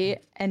movie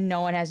and no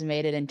one has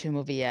made it into a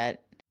movie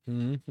yet.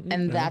 Mm-hmm.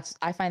 And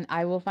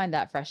I will find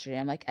that frustrating.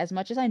 I'm like, as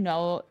much as I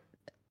know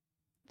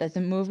that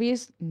the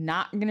movie's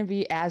not gonna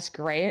be as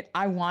great,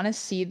 I want to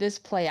see this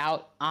play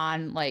out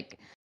on like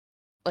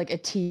a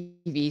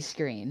TV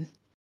screen.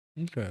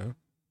 Okay.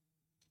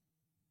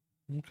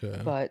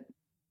 But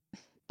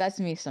that's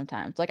me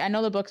sometimes. Like I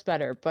know the book's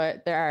better,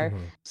 but there are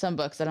Mhm. some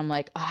books that I'm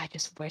like, oh, I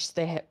just wish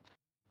there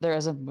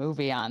was a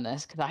movie on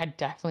this because I'd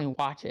definitely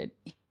watch it.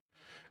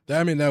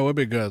 I mean, that would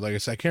be good. Like I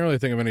said, I can't really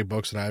think of any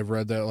books that I've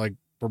read that like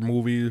were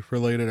movie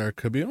related or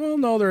could be. Well,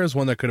 no, there is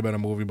one that could have been a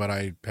movie, but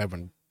I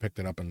haven't picked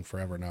it up in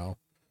forever now.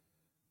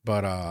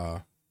 But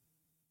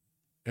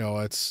you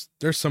know,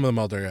 there's some of them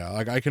out there. Yeah,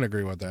 like I can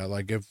agree with that.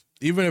 Like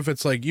even if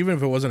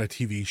it wasn't a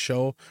TV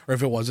show, or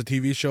if it was a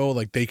TV show,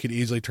 like they could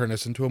easily turn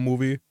this into a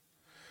movie.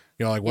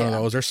 You know, like one of Yeah.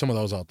 those. There's some of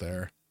those out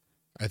there.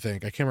 I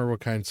think I can't remember what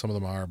kind some of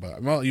them are,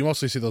 but well, you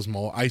mostly see those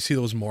more. I see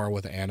those more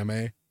with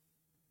anime.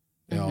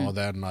 You know,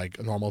 than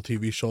like normal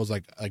TV shows.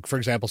 Like for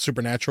example,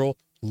 Supernatural.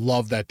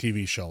 Love that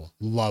TV show.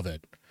 Love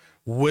it.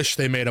 Wish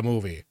they made a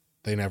movie.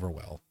 They never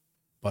will.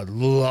 But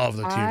love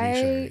the TV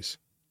series.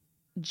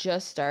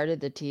 Just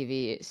started the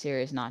TV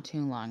series not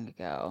too long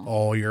ago.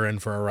 Oh, you're in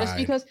for a ride. Just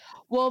because,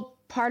 well,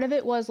 part of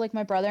it was like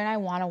my brother and I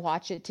want to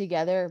watch it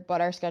together, but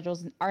our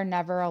schedules are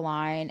never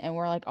aligned and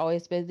we're like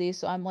always busy.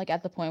 So I'm like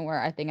at the point where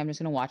I think I'm just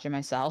going to watch it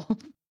myself.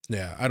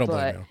 Yeah, I don't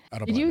blame you. I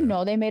don't Did blame you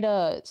know they made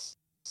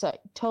so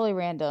totally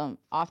random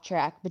off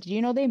track, but did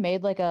you know they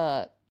made like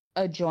a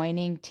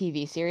joining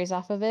TV series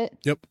off of it?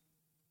 Yep.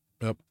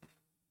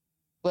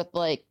 With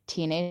like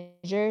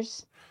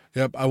teenagers?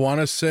 Yep. I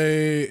want to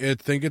say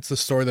think it's the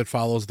story that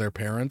follows their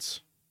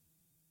parents,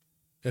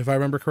 if I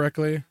remember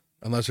correctly,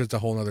 unless it's a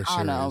whole nother I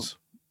don't know. series.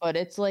 But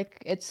it's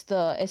like it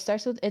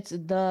starts with it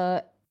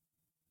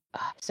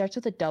starts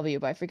with a W,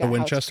 but I forgot how it's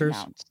Winchesters?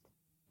 pronounced.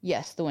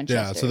 Yes, the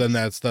Winchesters. Yeah, so then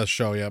that's the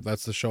show. Yep,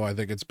 that's the show. I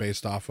think it's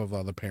based off of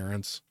the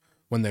parents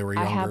when they were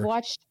younger. I have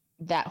watched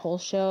that whole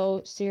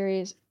show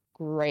series.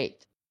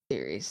 Great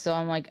series. So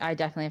I'm like, I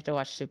definitely have to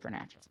watch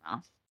Supernatural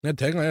now. Yeah,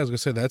 technically, I was gonna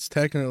say that's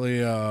technically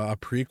a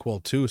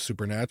prequel to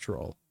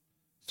Supernatural.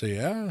 So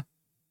yeah,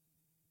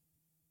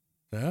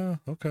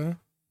 okay.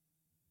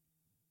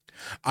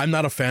 I'm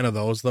not a fan of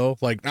those though.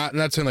 Like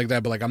not saying like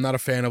that, but like I'm not a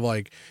fan of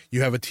like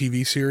you have a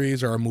TV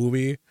series or a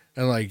movie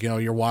and like you know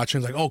you're watching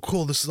it's like oh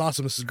cool this is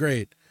awesome this is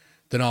great,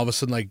 then all of a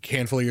sudden like a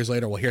handful of years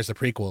later well here's the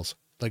prequels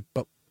like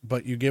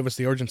but you gave us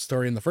the origin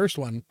story in the first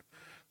one.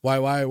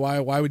 Why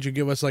would you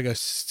give us like a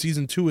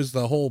season 2 is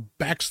the whole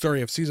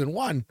backstory of season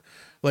 1?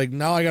 Like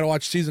now I gotta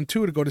watch season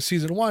 2 to go to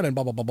season 1 and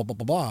blah blah blah blah blah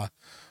blah blah.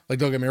 Like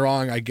don't get me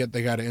wrong, I get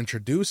they gotta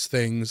introduce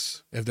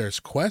things if there's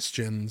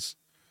questions,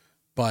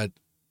 but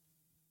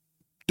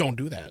don't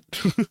do that.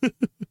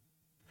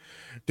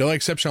 The only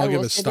exception I I'll give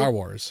will is say Star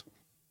Wars.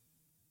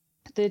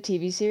 the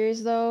TV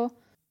series though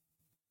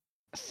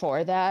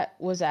for that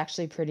was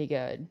actually pretty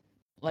good.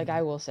 Like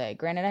I will say,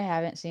 granted, I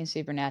haven't seen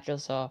Supernatural,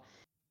 so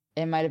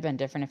it might have been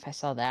different if I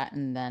saw that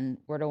and then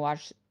were to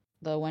watch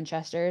the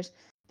Winchesters.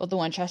 But the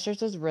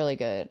Winchesters was really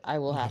good, I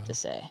will have Okay. to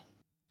say.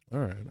 All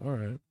right. All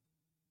right.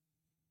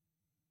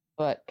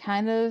 But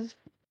kind of,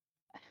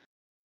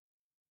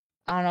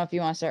 I don't know if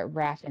you want to start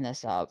wrapping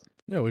this up.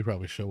 Yeah, we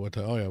probably should.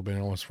 Oh yeah, we've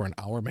been almost for an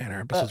hour. Man,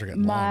 our episodes But are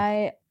getting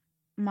long.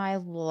 my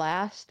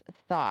last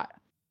thought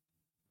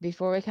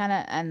before we kind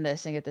of end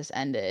this and get this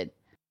ended,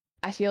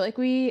 I feel like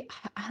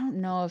I don't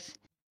know if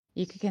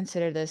you could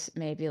consider this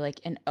maybe like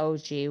an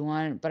OG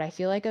one, but I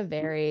feel like a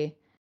very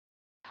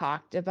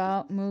talked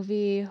about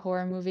movie,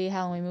 horror movie,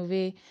 Halloween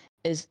movie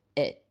is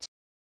It.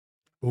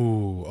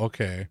 Ooh,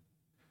 okay.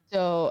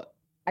 So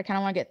I kind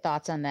of want to get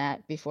thoughts on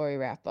that before we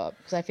wrap up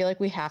because I feel like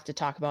we have to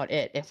talk about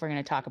it if we're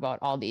going to talk about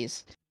all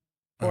these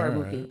All horror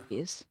right.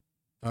 movies.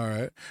 All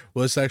right.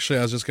 Well, it's actually,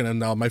 I was just gonna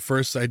now. My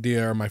first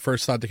idea or my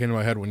first thought that came to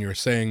my head when you were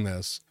saying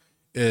this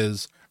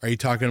is: are you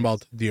talking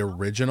about the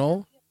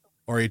original,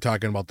 or are you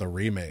talking about the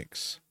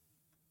remakes?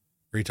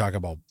 Or are you talking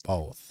about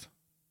both?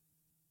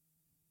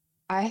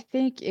 I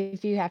think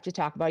if you have to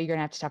talk about it, you're going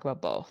to have to talk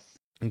about both.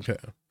 Okay.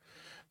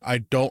 I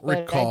don't But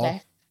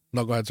recall.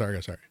 No, go ahead.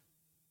 Sorry. Sorry.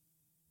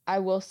 I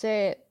will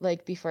say,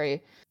 like, before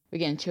we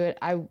get into it,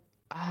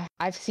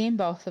 I've seen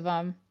both of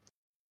them.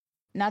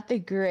 Not the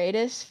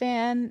greatest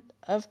fan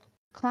of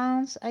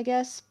clowns, I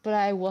guess, but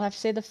I will have to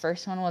say the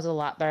first one was a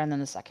lot better than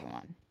the second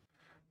one.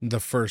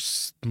 The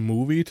first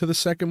movie to the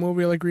second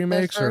movie, like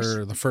remakes,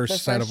 or the The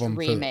first set of first them to.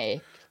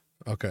 remake.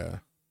 Okay.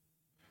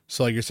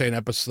 So, like you're saying,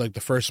 episode like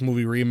the first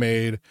movie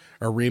remade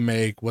or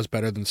remake was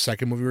better than the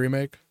second movie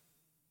remake.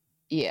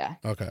 Yeah.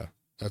 Okay,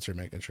 that's your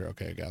making sure.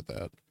 Okay, I got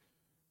that.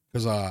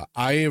 Because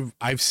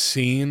I've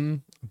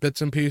seen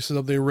bits and pieces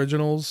of the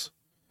originals.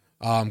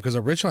 Because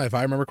originally, if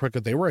I remember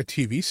correctly, they were a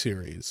TV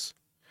series,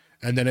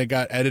 and then it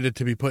got edited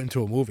to be put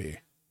into a movie.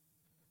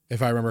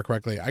 If I remember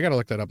correctly, I gotta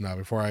look that up now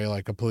before I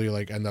like completely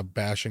like end up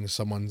bashing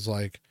someone's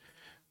like,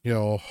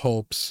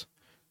 hopes.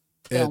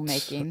 It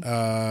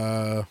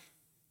Filmmaking.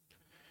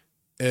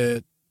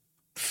 it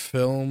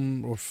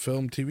film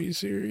TV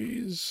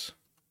series.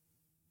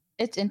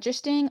 It's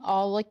interesting,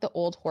 all like the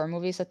old horror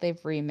movies that they've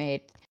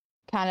remade,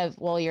 kind of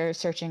while you're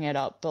searching it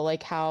up, but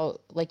like how,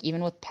 like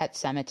even with Pet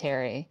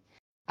Cemetery,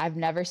 I've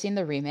never seen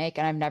the remake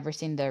and I've never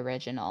seen the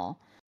original,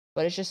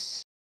 but it's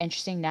just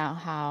interesting now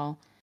how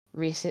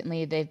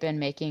recently they've been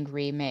making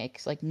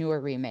remakes, like newer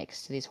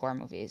remakes to these horror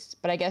movies.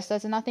 But I guess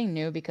that's nothing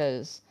new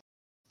because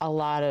a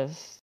lot of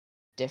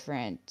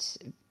different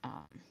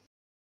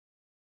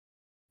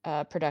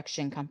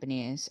production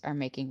companies are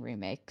making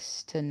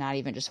remakes to not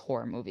even just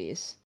horror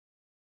movies.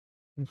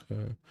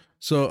 Okay.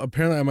 So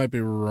apparently I might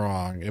be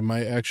wrong. It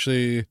might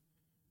actually.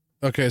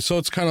 Okay, so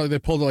it's kind of like they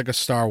pulled like a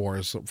Star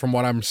Wars from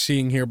what I'm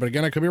seeing here, but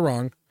again, I could be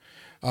wrong.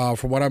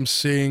 From what I'm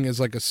seeing is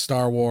like a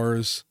Star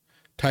Wars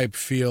type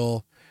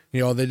feel.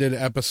 They did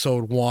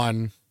episode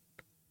 1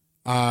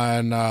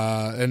 on,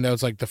 and that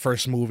was like the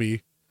first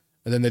movie,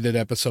 and then they did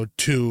episode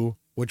 2,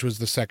 which was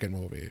the second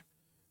movie.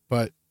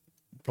 But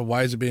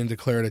why is it being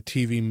declared a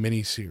TV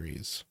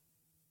miniseries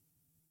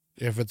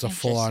if it's a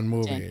full on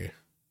movie?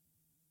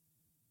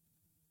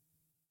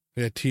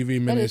 Yeah, TV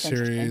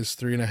miniseries,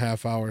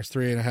 3.5 hours,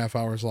 3.5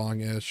 hours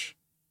long ish.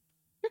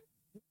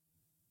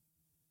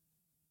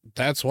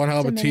 That's one hell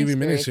of a TV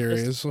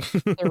miniseries.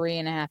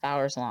 3.5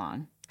 hours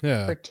long.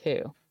 Yeah. For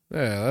 2.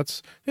 Yeah,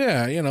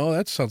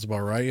 that sounds about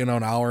right. An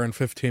hour and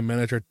 15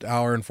 minutes or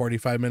hour and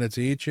 45 minutes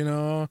each,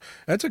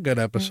 that's a good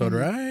episode,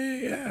 right?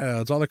 Yeah.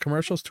 It's all the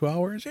commercials, 2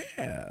 hours.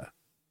 Yeah.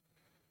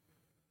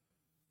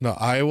 No,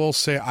 I will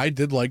say I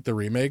did like the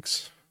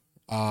remakes.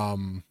 I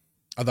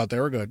thought they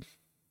were good.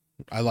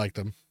 I liked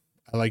them.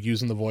 I like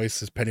using the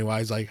voice as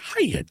Pennywise, like,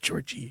 hiya,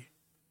 Georgie.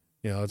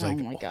 It's like,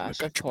 oh my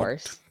gosh, of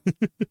course.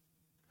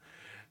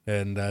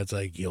 And it's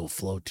like, you'll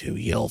float too,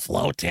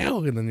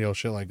 and then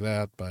shit like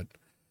that. But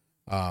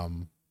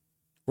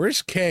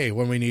where's Kay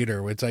when we need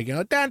her? It's like,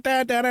 da, da,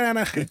 da, da,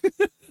 da.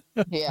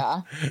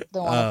 Yeah,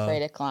 the one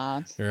afraid of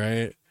clowns,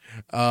 right?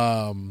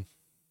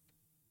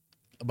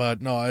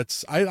 But no,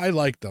 I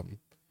like them.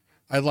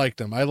 I like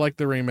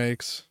the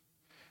remakes.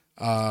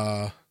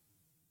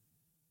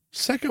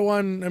 Second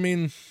one, I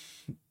mean,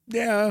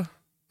 yeah,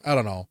 I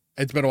don't know.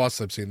 It's been a while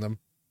since I've seen them.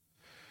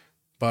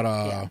 But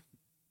yeah.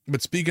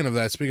 But speaking of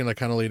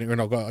kind of leading, or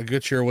no,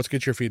 let's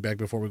get your feedback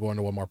before we go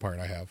into one more part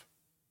I have.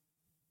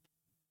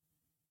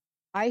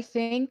 I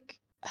think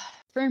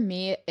for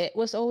me, it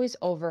was always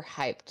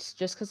overhyped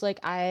just because like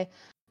I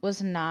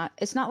was not,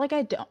 it's not like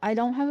I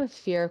don't have a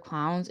fear of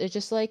clowns. It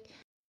just like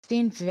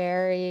seemed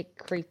very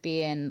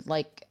creepy and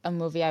like a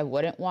movie I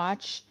wouldn't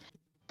watch.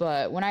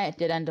 But when I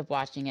did end up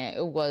watching it,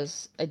 it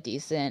was a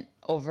decent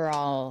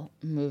overall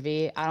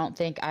movie. I don't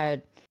think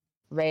I'd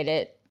rate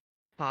it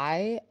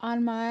high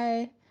on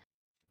my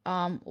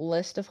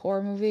list of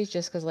horror movies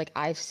just because like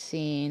I've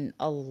seen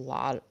a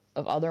lot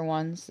of other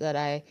ones that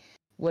I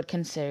would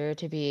consider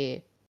to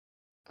be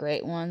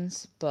great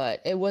ones,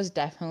 but it was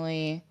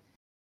definitely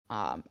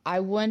I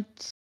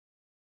wouldn't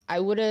I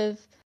would have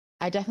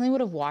I definitely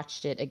would have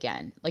watched it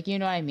again. Like, you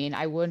know what I mean?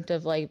 I wouldn't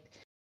have like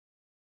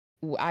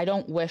I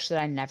don't wish that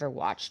I never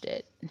watched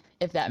it,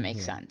 if that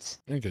makes Mm-hmm. sense.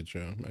 I get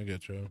you. I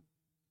get you.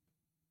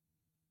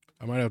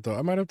 I might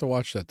have to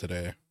watch that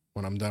today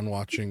when I'm done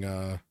watching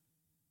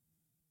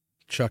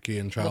Chucky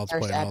and The Child's Play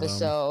first and all them.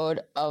 episode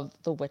of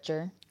The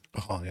Witcher.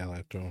 Oh yeah,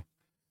 that too.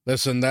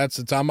 Listen,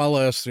 it's on my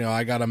list. You know,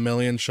 I got a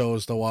million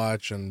shows to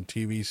watch and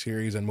TV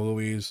series and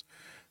movies,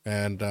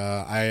 and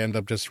I end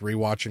up just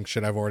rewatching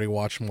shit I've already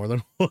watched more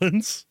than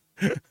once.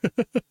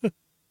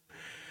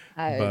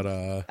 I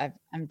But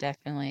I'm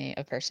definitely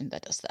a person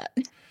that does that.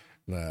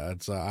 nah,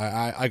 it's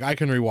I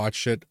can rewatch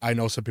shit. I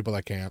know some people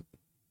that can't.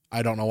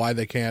 I don't know why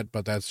they can't,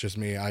 but that's just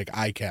me. I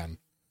can.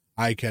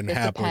 I can It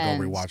happily go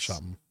rewatch depends.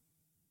 something.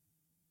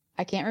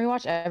 I can't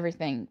rewatch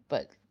everything,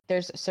 but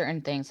there's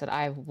certain things that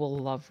I will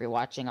love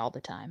rewatching all the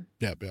time.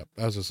 Yep, yep.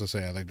 I was just to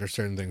say, like, there's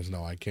certain things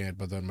no, I can't,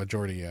 but the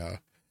majority, yeah.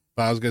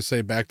 But I was gonna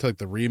say back to like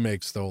the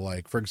remakes though,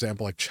 like for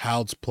example, like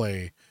Child's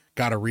Play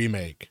got a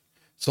remake.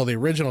 So the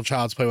original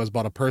Child's Play was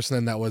about a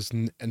person that was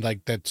and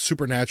like that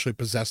supernaturally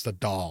possessed a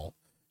doll.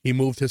 He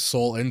moved his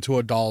soul into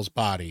a doll's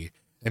body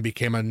and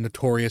became a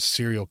notorious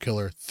serial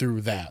killer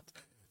through that.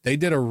 They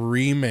did a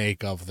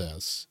remake of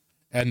this,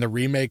 and the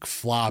remake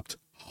flopped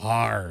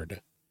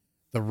hard.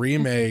 The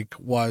remake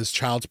was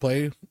Child's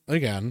Play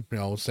again, you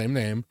know, same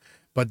name,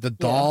 but Yeah. the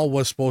doll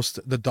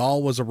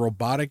was a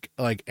robotic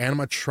like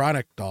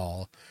animatronic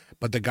doll,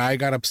 but the guy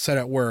got upset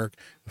at work,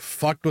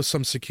 fucked with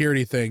some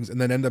security things,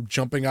 and then ended up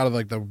jumping out of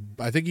like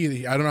I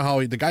don't know how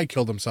the guy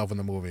killed himself in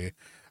the movie.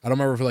 I don't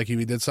remember if like he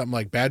did something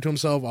like bad to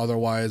himself.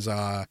 Otherwise,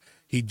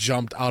 he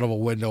jumped out of a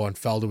window and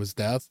fell to his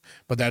death.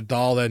 But that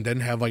doll then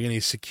didn't have like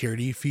any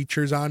security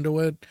features onto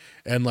it,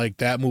 and like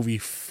that movie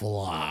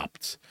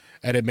flopped,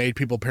 and it made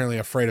people apparently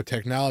afraid of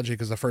technology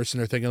because the first thing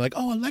they're thinking like,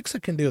 oh, Alexa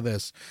can do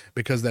this,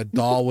 because that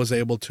doll was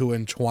able to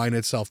entwine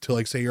itself to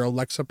like say your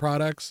Alexa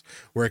products,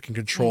 where it can Oh my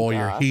control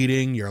your gosh.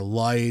 heating, your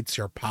lights,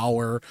 your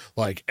power,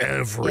 like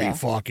every Yeah.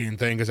 fucking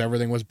thing, because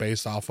everything was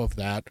based off of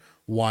that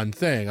one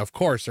thing. Of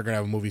course they're gonna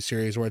have a movie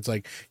series where it's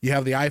like you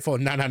have the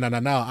iPhone, no, no, no, no,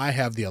 no, I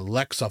have the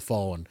Alexa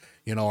phone,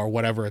 you know, or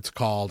whatever it's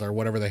called, or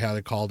whatever they have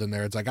it called in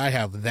there. It's like I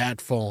have that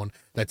phone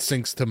that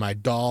syncs to my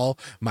doll,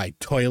 my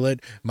toilet,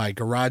 my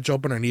garage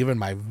opener, and even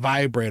my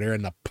vibrator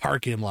in the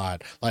parking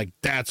lot. Like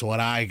that's what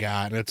I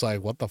got. And it's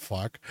like, what the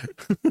fuck?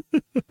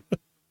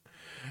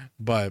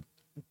 But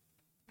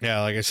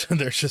yeah, like I said,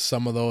 there's just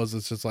some of those.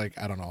 It's just like,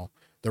 I don't know.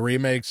 The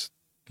remakes,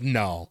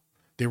 no.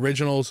 The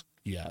originals,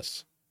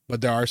 yes.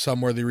 But there are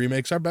some where the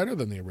remakes are better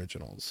than the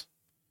originals.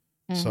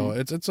 Hmm. So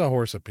it's a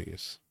horse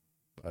apiece.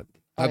 But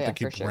Oh not to yeah, for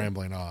keep sure.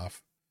 rambling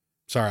off.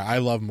 Sorry, I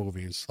love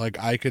movies. Like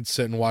I could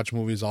sit and watch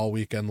movies all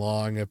weekend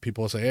long. If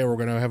people say, "Hey, we're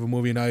gonna have a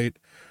movie night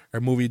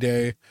or movie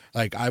day,"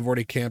 like I've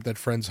already camped at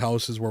friends'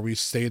 houses where we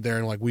stayed there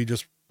and like we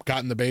just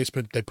got in the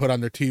basement. They put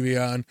on their TV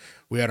on.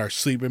 We had our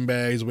sleeping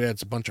bags. We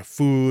had a bunch of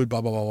food,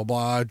 blah blah blah blah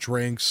blah,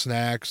 drinks,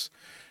 snacks.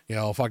 You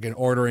know, fucking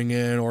ordering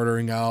in,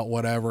 ordering out,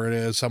 whatever it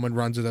is. Someone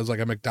runs it as like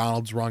a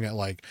McDonald's rung at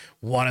like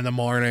 1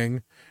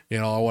 a.m, you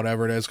know, or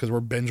whatever it is, because we're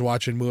binge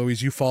watching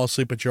movies. You fall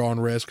asleep at your own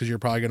risk because you're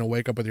probably going to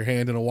wake up with your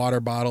hand in a water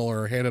bottle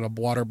or hand in a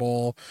water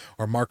bowl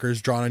or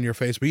markers drawn on your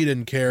face, but you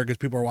didn't care because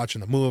people are watching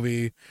the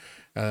movie.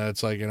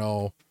 It's like, you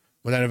know,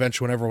 but then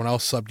eventually when everyone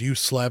else slept, you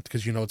slept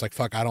because, you know, it's like,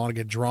 fuck, I don't want to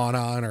get drawn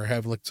on or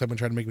have like someone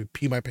trying to make me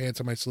pee my pants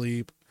in my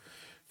sleep,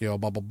 you know,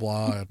 blah, blah,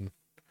 blah. And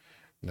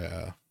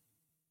yeah,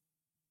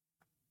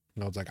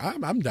 you know, it's like,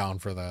 I'm down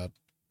for that.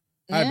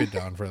 I'd Yeah. be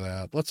down for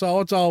that. Let's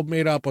all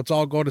meet up. Let's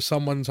all go to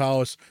someone's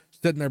house,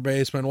 sit in their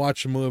basement,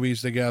 watch some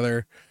movies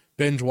together,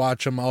 binge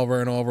watch them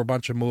over and over, a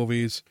bunch of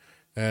movies,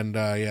 and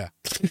yeah.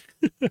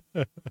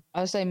 I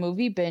would say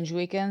movie binge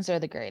weekends are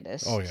the Oh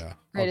greatest. yeah. Oh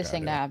Greatest god,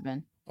 thing to yeah.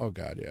 happen. Oh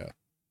god, yeah.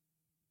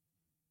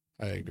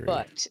 I agree.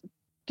 But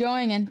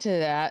going into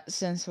that,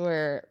 since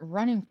we're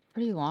running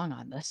pretty long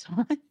on this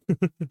one,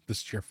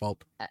 This is your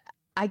fault.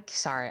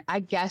 sorry, I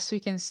guess we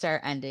can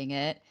start ending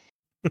it.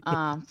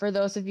 For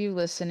those of you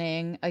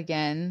listening,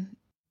 again,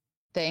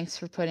 thanks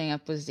for putting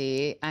up with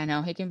Z. I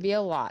know he can be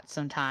a lot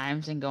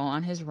sometimes and go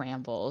on his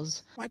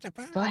rambles, What the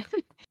fuck? but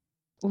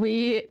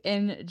we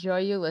enjoy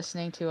you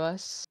listening to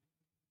us,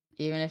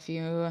 even if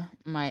you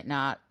might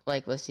not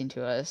like listening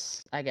to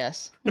us, I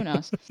guess. Who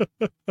knows?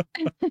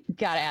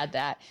 Gotta add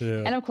that.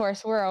 Yeah. And of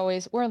course,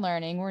 we're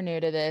learning, we're new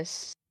to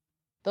this.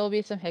 There'll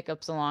be some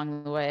hiccups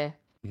along the way.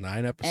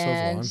 9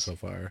 episodes long And so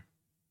far.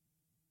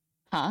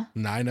 huh?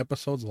 9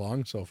 episodes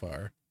long so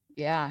far.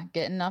 Yeah,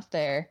 getting up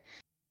there.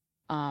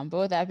 But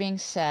with that being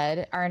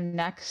said, our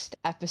next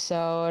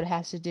episode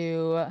has to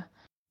do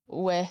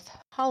with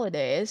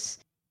holidays,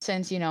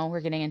 since, you know,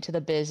 we're getting into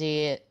the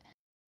busy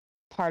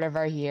part of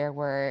our year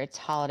where it's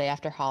holiday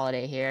after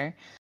holiday here.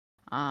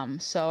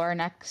 So our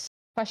next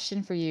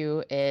question for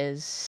you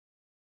is,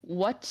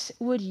 what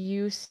would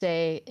you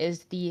say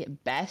is the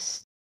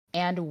best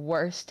and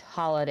worst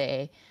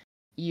holiday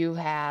you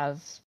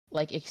have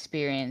like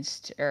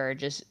experienced or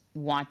just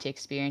want to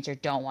experience or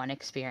don't want to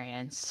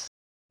experience?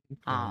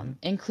 Okay.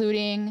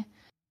 Including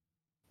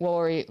what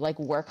were you, like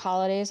work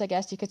holidays, I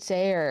guess you could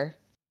say, or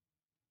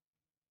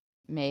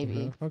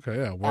maybe Okay.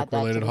 Yeah. add Work that to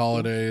related the queue.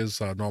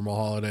 holidays, normal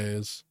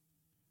holidays,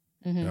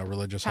 Hmm.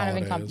 religious Kind of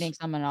holidays. encompassing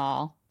some and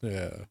all.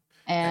 Yeah.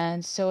 Eh,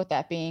 And so, with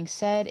that being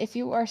said, if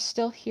you are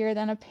still here,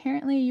 then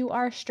apparently you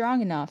are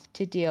strong enough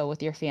to deal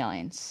with your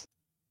feelings.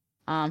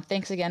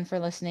 Thanks again for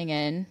listening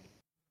in.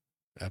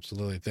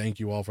 Absolutely. Thank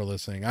you all for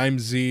listening. I'm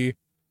Z.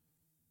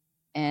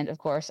 And of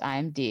course,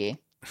 I'm D.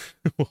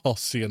 We'll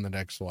see you in the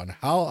next one.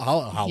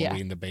 Yeah.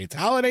 Halloween debates,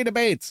 holiday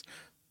debates.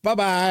 Bye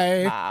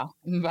bye. Wow.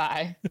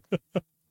 Bye.